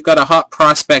Bruins, we've got a Hot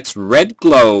Prospects Red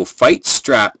Glow Fight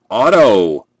Strap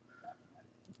Auto.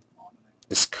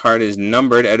 This card is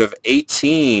numbered out of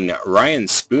 18. Ryan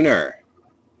Spooner.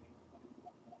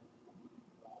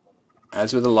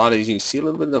 As with a lot of these, you can see a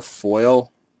little bit of the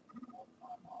foil.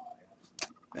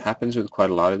 It happens with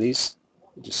quite a lot of these.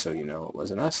 Just so you know, it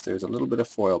wasn't us. There's a little bit of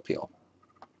foil peel.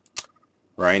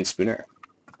 Ryan Spooner.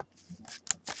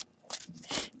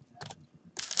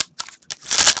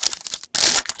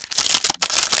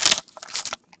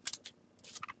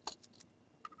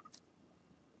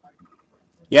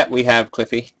 Yeah, we have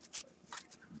Cliffy.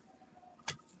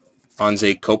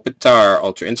 Anze Kopitar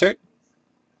Ultra Insert.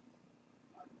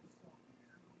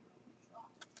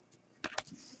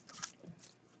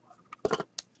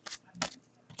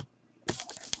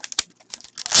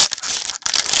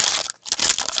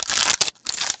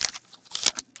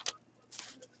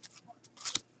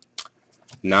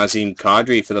 Nazem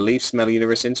Kadri for the Leafs Metal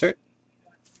Universe Insert.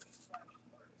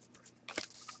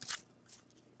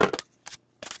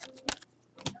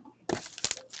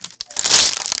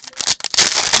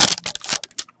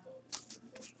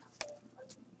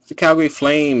 The Calgary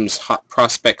Flames Hot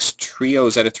Prospects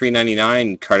Trios out of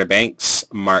 399. Carter Banks,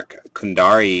 Mark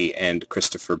Kundari, and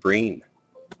Christopher Breen.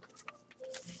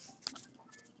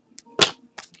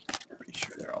 Pretty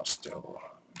sure they're all still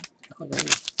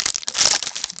Calgary.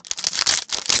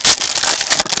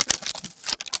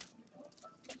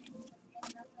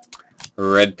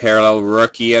 Red Parallel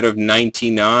Rookie out of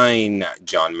 99.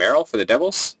 John Merrill for the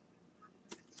Devils.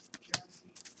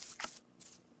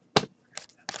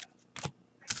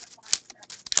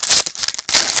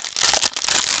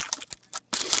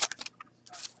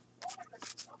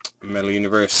 Metal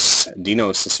Universe,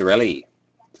 Dino Ciccarelli,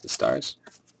 the Stars.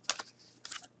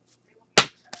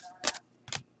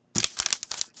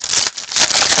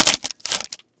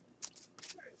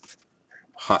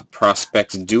 Hot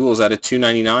Prospects Duels out of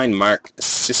 299, Mark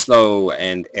Sislo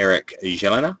and Eric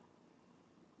Jelena.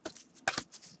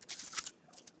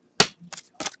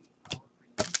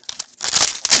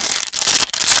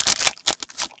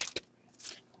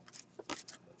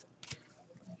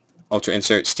 Ultra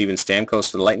Insert, Steven Stamkos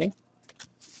for the Lightning.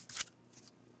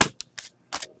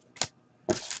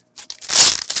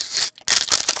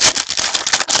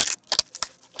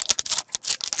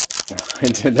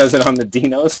 It does it on the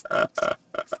Dinos.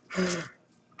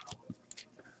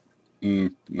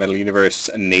 Metal Universe,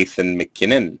 Nathan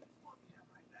McKinnon.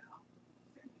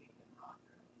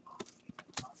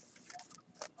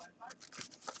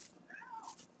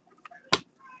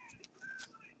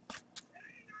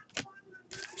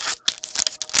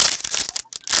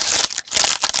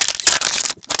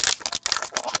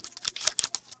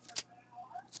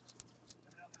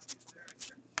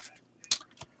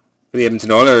 For the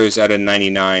Edmonton Oilers, out of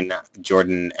 99,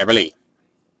 Jordan Eberle.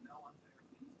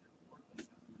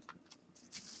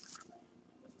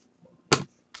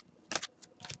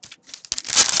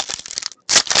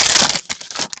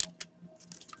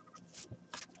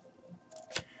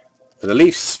 For the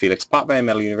Leafs, Felix Potvin,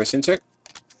 Metal Universe Insert.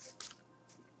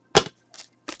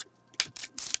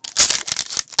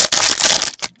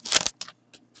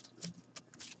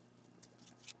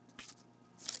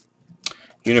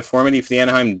 Uniformity for the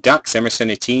Anaheim Ducks, Emerson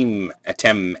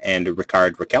Atem and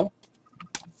Ricard Raquel.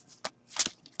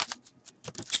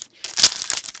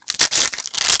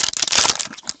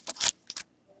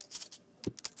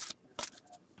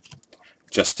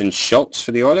 Justin Schultz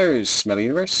for the Oilers, Metal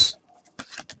Universe.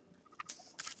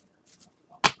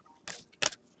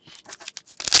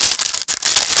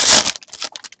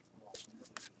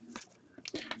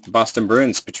 Boston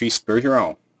Bruins, Patrice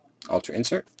Bergeron. Ultra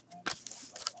insert.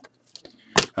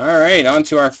 All right, on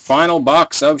to our final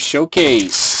box of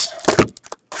Showcase.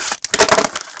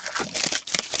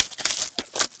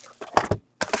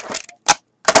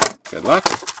 Good luck.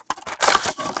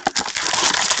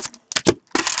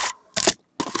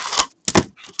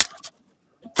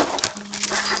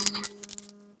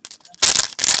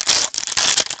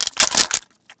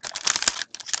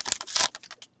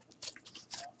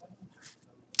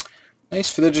 Nice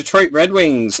for the Detroit Red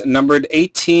Wings, numbered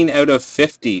 18 out of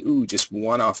 50. Ooh, just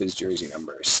one off his jersey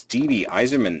number. Stevie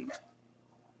Yzerman.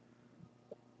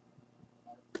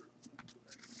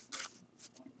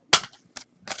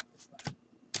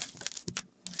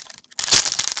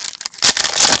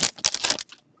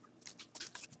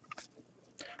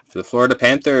 For the Florida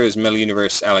Panthers, Middle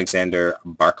Universe, Alexander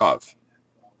Barkov.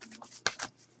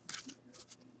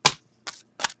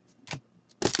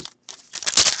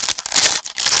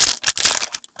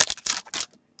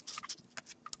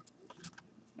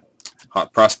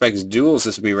 Hot Prospects Duels.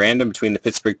 This will be random between the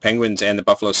Pittsburgh Penguins and the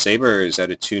Buffalo Sabres out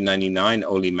of 299.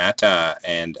 Oli Mata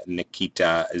and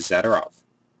Nikita Zadorov.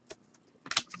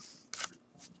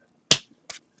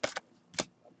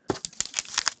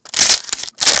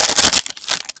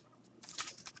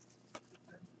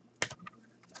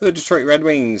 For the Detroit Red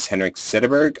Wings, Henrik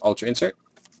Zetterberg, Ultra Insert.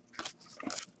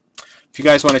 If you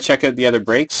guys want to check out the other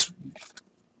breaks,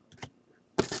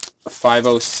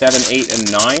 507, 8,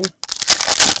 and 9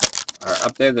 are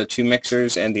up there, the two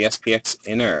mixers and the SPX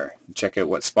inner. Check out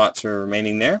what spots are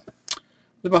remaining there.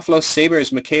 The Buffalo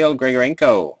Sabres, Mikhail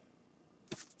Grigorenko.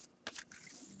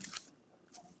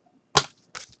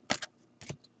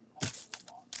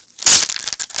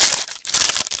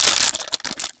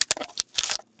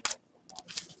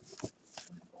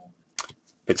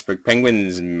 Pittsburgh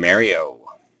Penguins, Mario.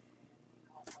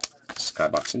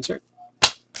 Skybox insert.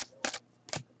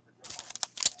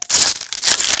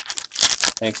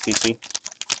 Thanks, TC.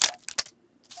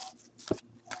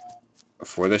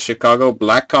 For the Chicago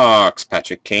Blackhawks,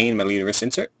 Patrick Kane, Middle Universe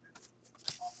insert.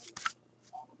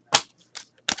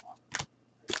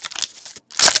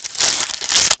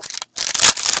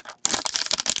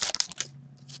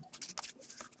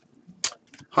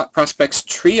 Hot Prospects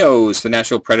Trios, the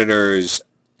Nashville Predators,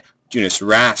 Jonas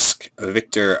Rask,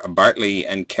 Victor Bartley,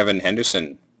 and Kevin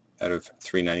Henderson out of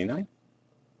 399.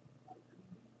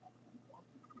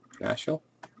 Nashville.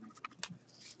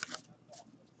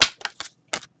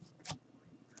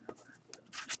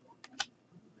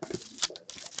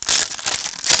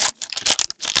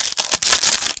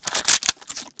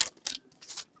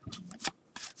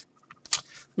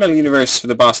 Metal Universe for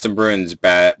the Boston Bruins,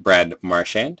 Brad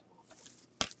Marchand.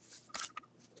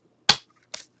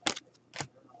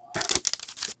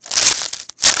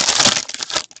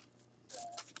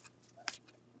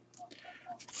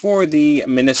 For the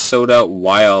Minnesota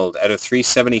Wild, out of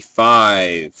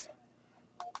 375,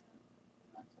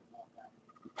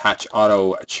 patch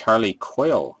auto Charlie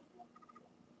Coyle.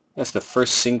 That's the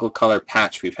first single color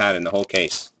patch we've had in the whole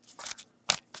case.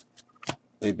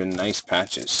 They've been nice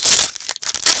patches.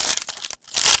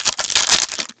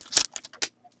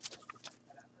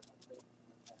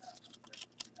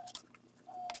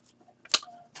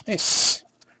 Nice.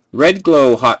 Red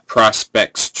Glow Hot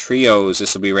Prospects Trios.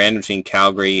 This will be random between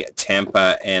Calgary,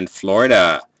 Tampa, and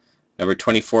Florida. Number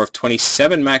 24 of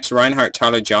 27, Max Reinhart,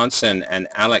 Tyler Johnson, and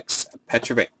Alex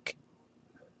Petrovic.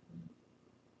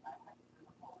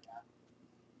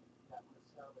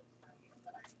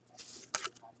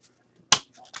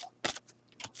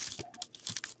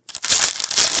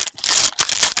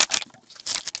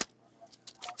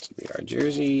 This will be our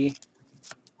jersey.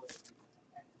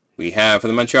 We have for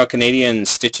the Montreal Canadiens,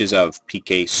 stitches of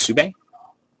PK Subban.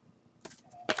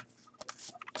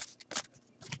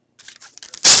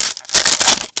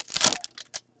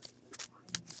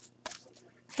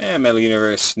 And Metal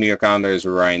Universe, New York Islanders,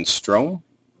 Ryan Strome.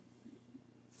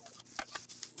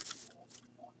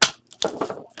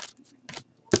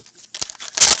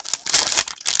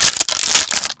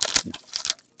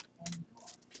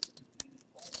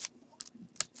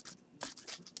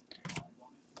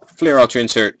 Clear Ultra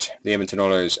Insert, the Edmonton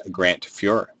Oilers, Grant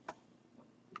Fuhr.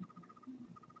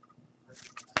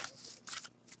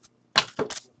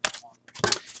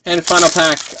 And final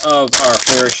pack of our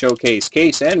Flair Showcase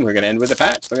case, and we're going to end with a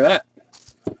patch. Look at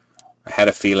that. I had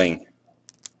a feeling.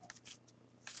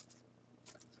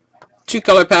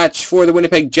 Two-color patch for the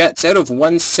Winnipeg Jets out of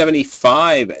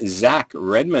 175, Zach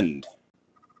Redmond.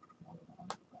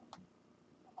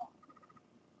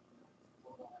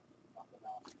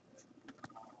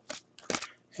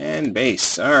 And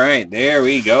base. All right, there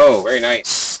we go. Very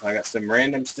nice. I got some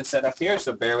randoms to set up here,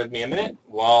 so bear with me a minute.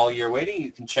 While you're waiting,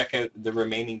 you can check out the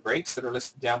remaining breaks that are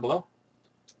listed down below.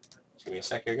 Just give me a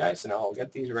sec here, guys, and I'll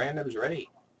get these randoms ready.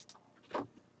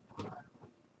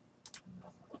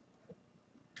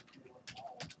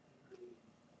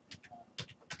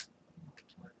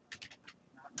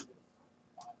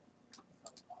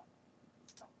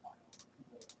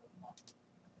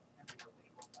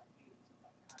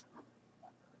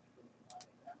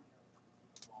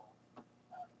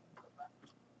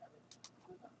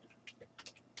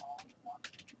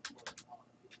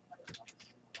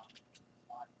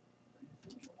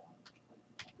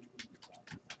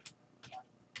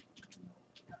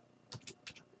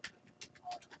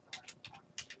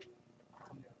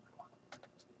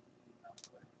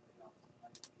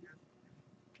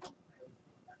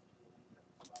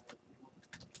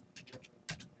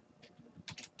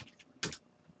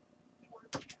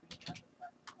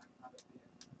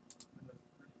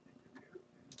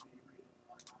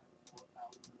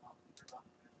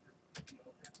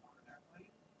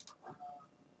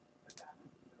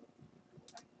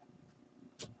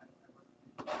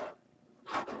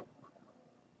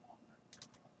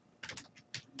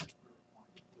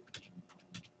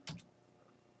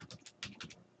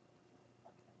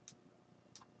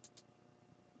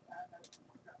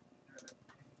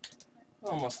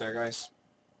 Almost there, guys.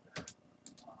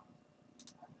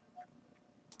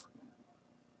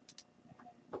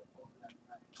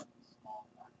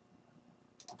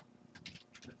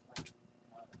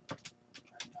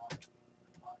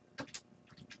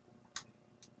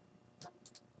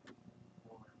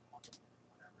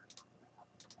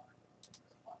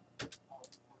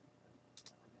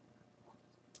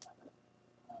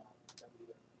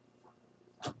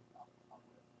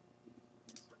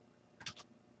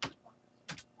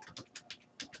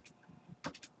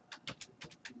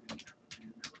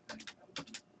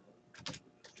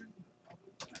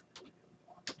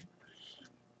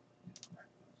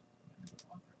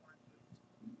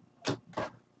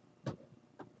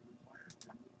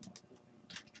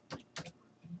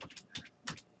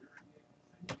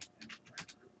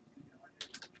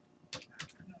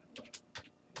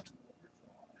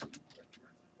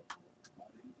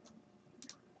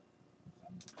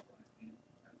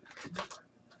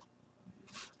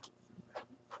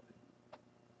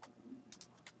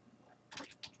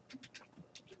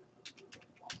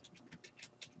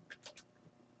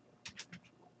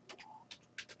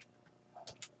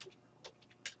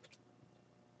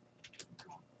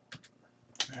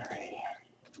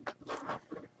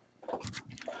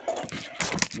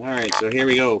 All right, so here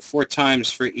we go. 4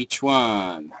 times for each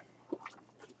one.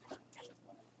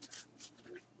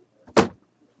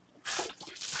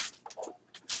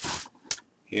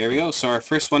 Here we go. So our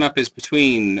first one up is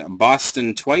between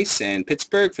Boston twice and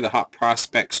Pittsburgh for the Hot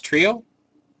Prospects trio.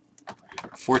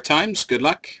 4 times. Good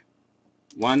luck.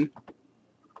 1,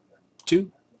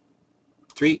 2,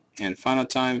 3, and final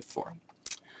time 4.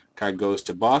 Card goes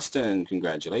to Boston.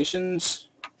 Congratulations.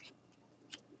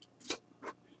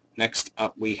 Next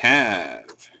up we have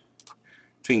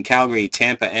between Calgary,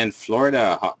 Tampa, and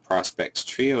Florida, Hot Prospects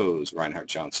trios, Reinhardt,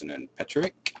 Johnson, and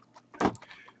Petrovic.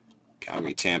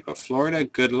 Calgary, Tampa, Florida.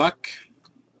 Good luck.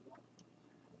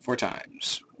 4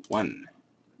 times. 1,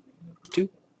 2,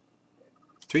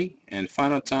 3, and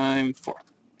final time 4.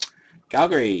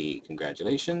 Calgary,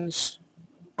 congratulations.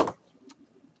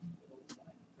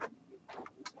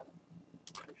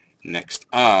 Next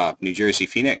up, New Jersey,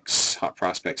 Phoenix, Hot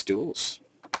Prospects duels.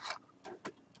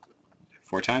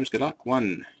 4 times. Good luck.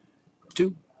 1,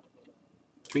 2,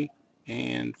 3,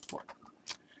 and 4.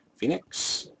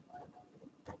 Phoenix.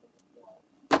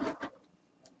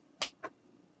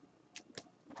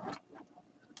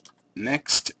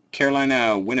 Next,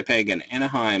 Carolina, Winnipeg, and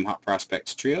Anaheim, Hot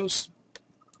Prospects trios.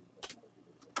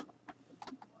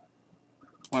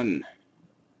 1,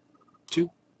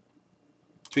 2,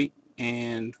 3,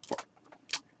 and 4.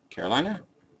 Carolina.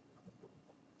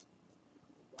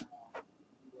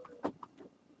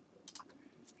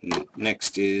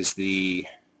 Next is the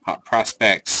Hot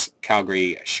Prospects,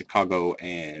 Calgary, Chicago,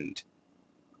 and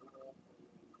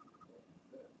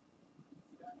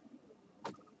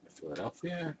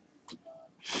Philadelphia.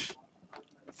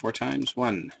 4 times.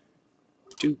 1,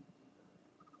 2,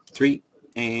 3,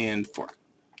 and 4.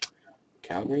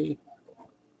 Calgary.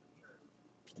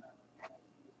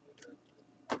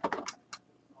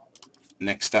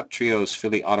 Next up, trios,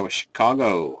 Philly, Ottawa,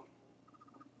 Chicago.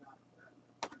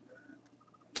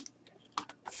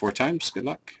 4 times. Good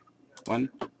luck. 1,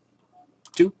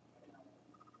 2,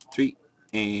 3,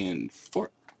 and 4.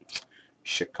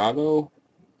 Chicago.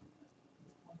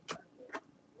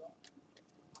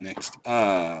 Next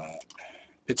up,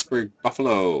 Pittsburgh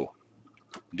Buffalo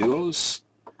duos.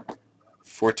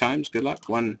 4 times. Good luck.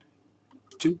 1,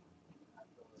 2,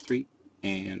 3,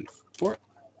 and 4.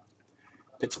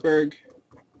 Pittsburgh.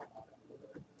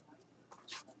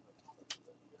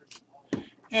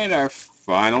 And our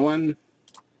final one,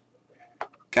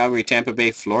 Calgary, Tampa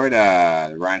Bay,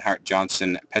 Florida. Reinhart,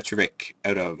 Johnson, Petrovic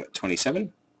out of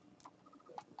 27.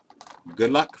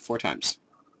 Good luck. 4 times.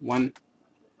 1,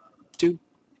 2,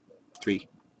 3,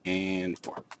 and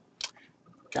 4.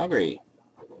 Calgary.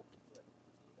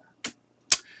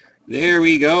 There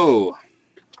we go.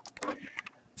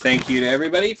 Thank you to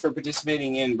everybody for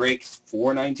participating in break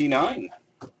 499.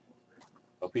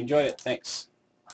 Hope you enjoyed it. Thanks.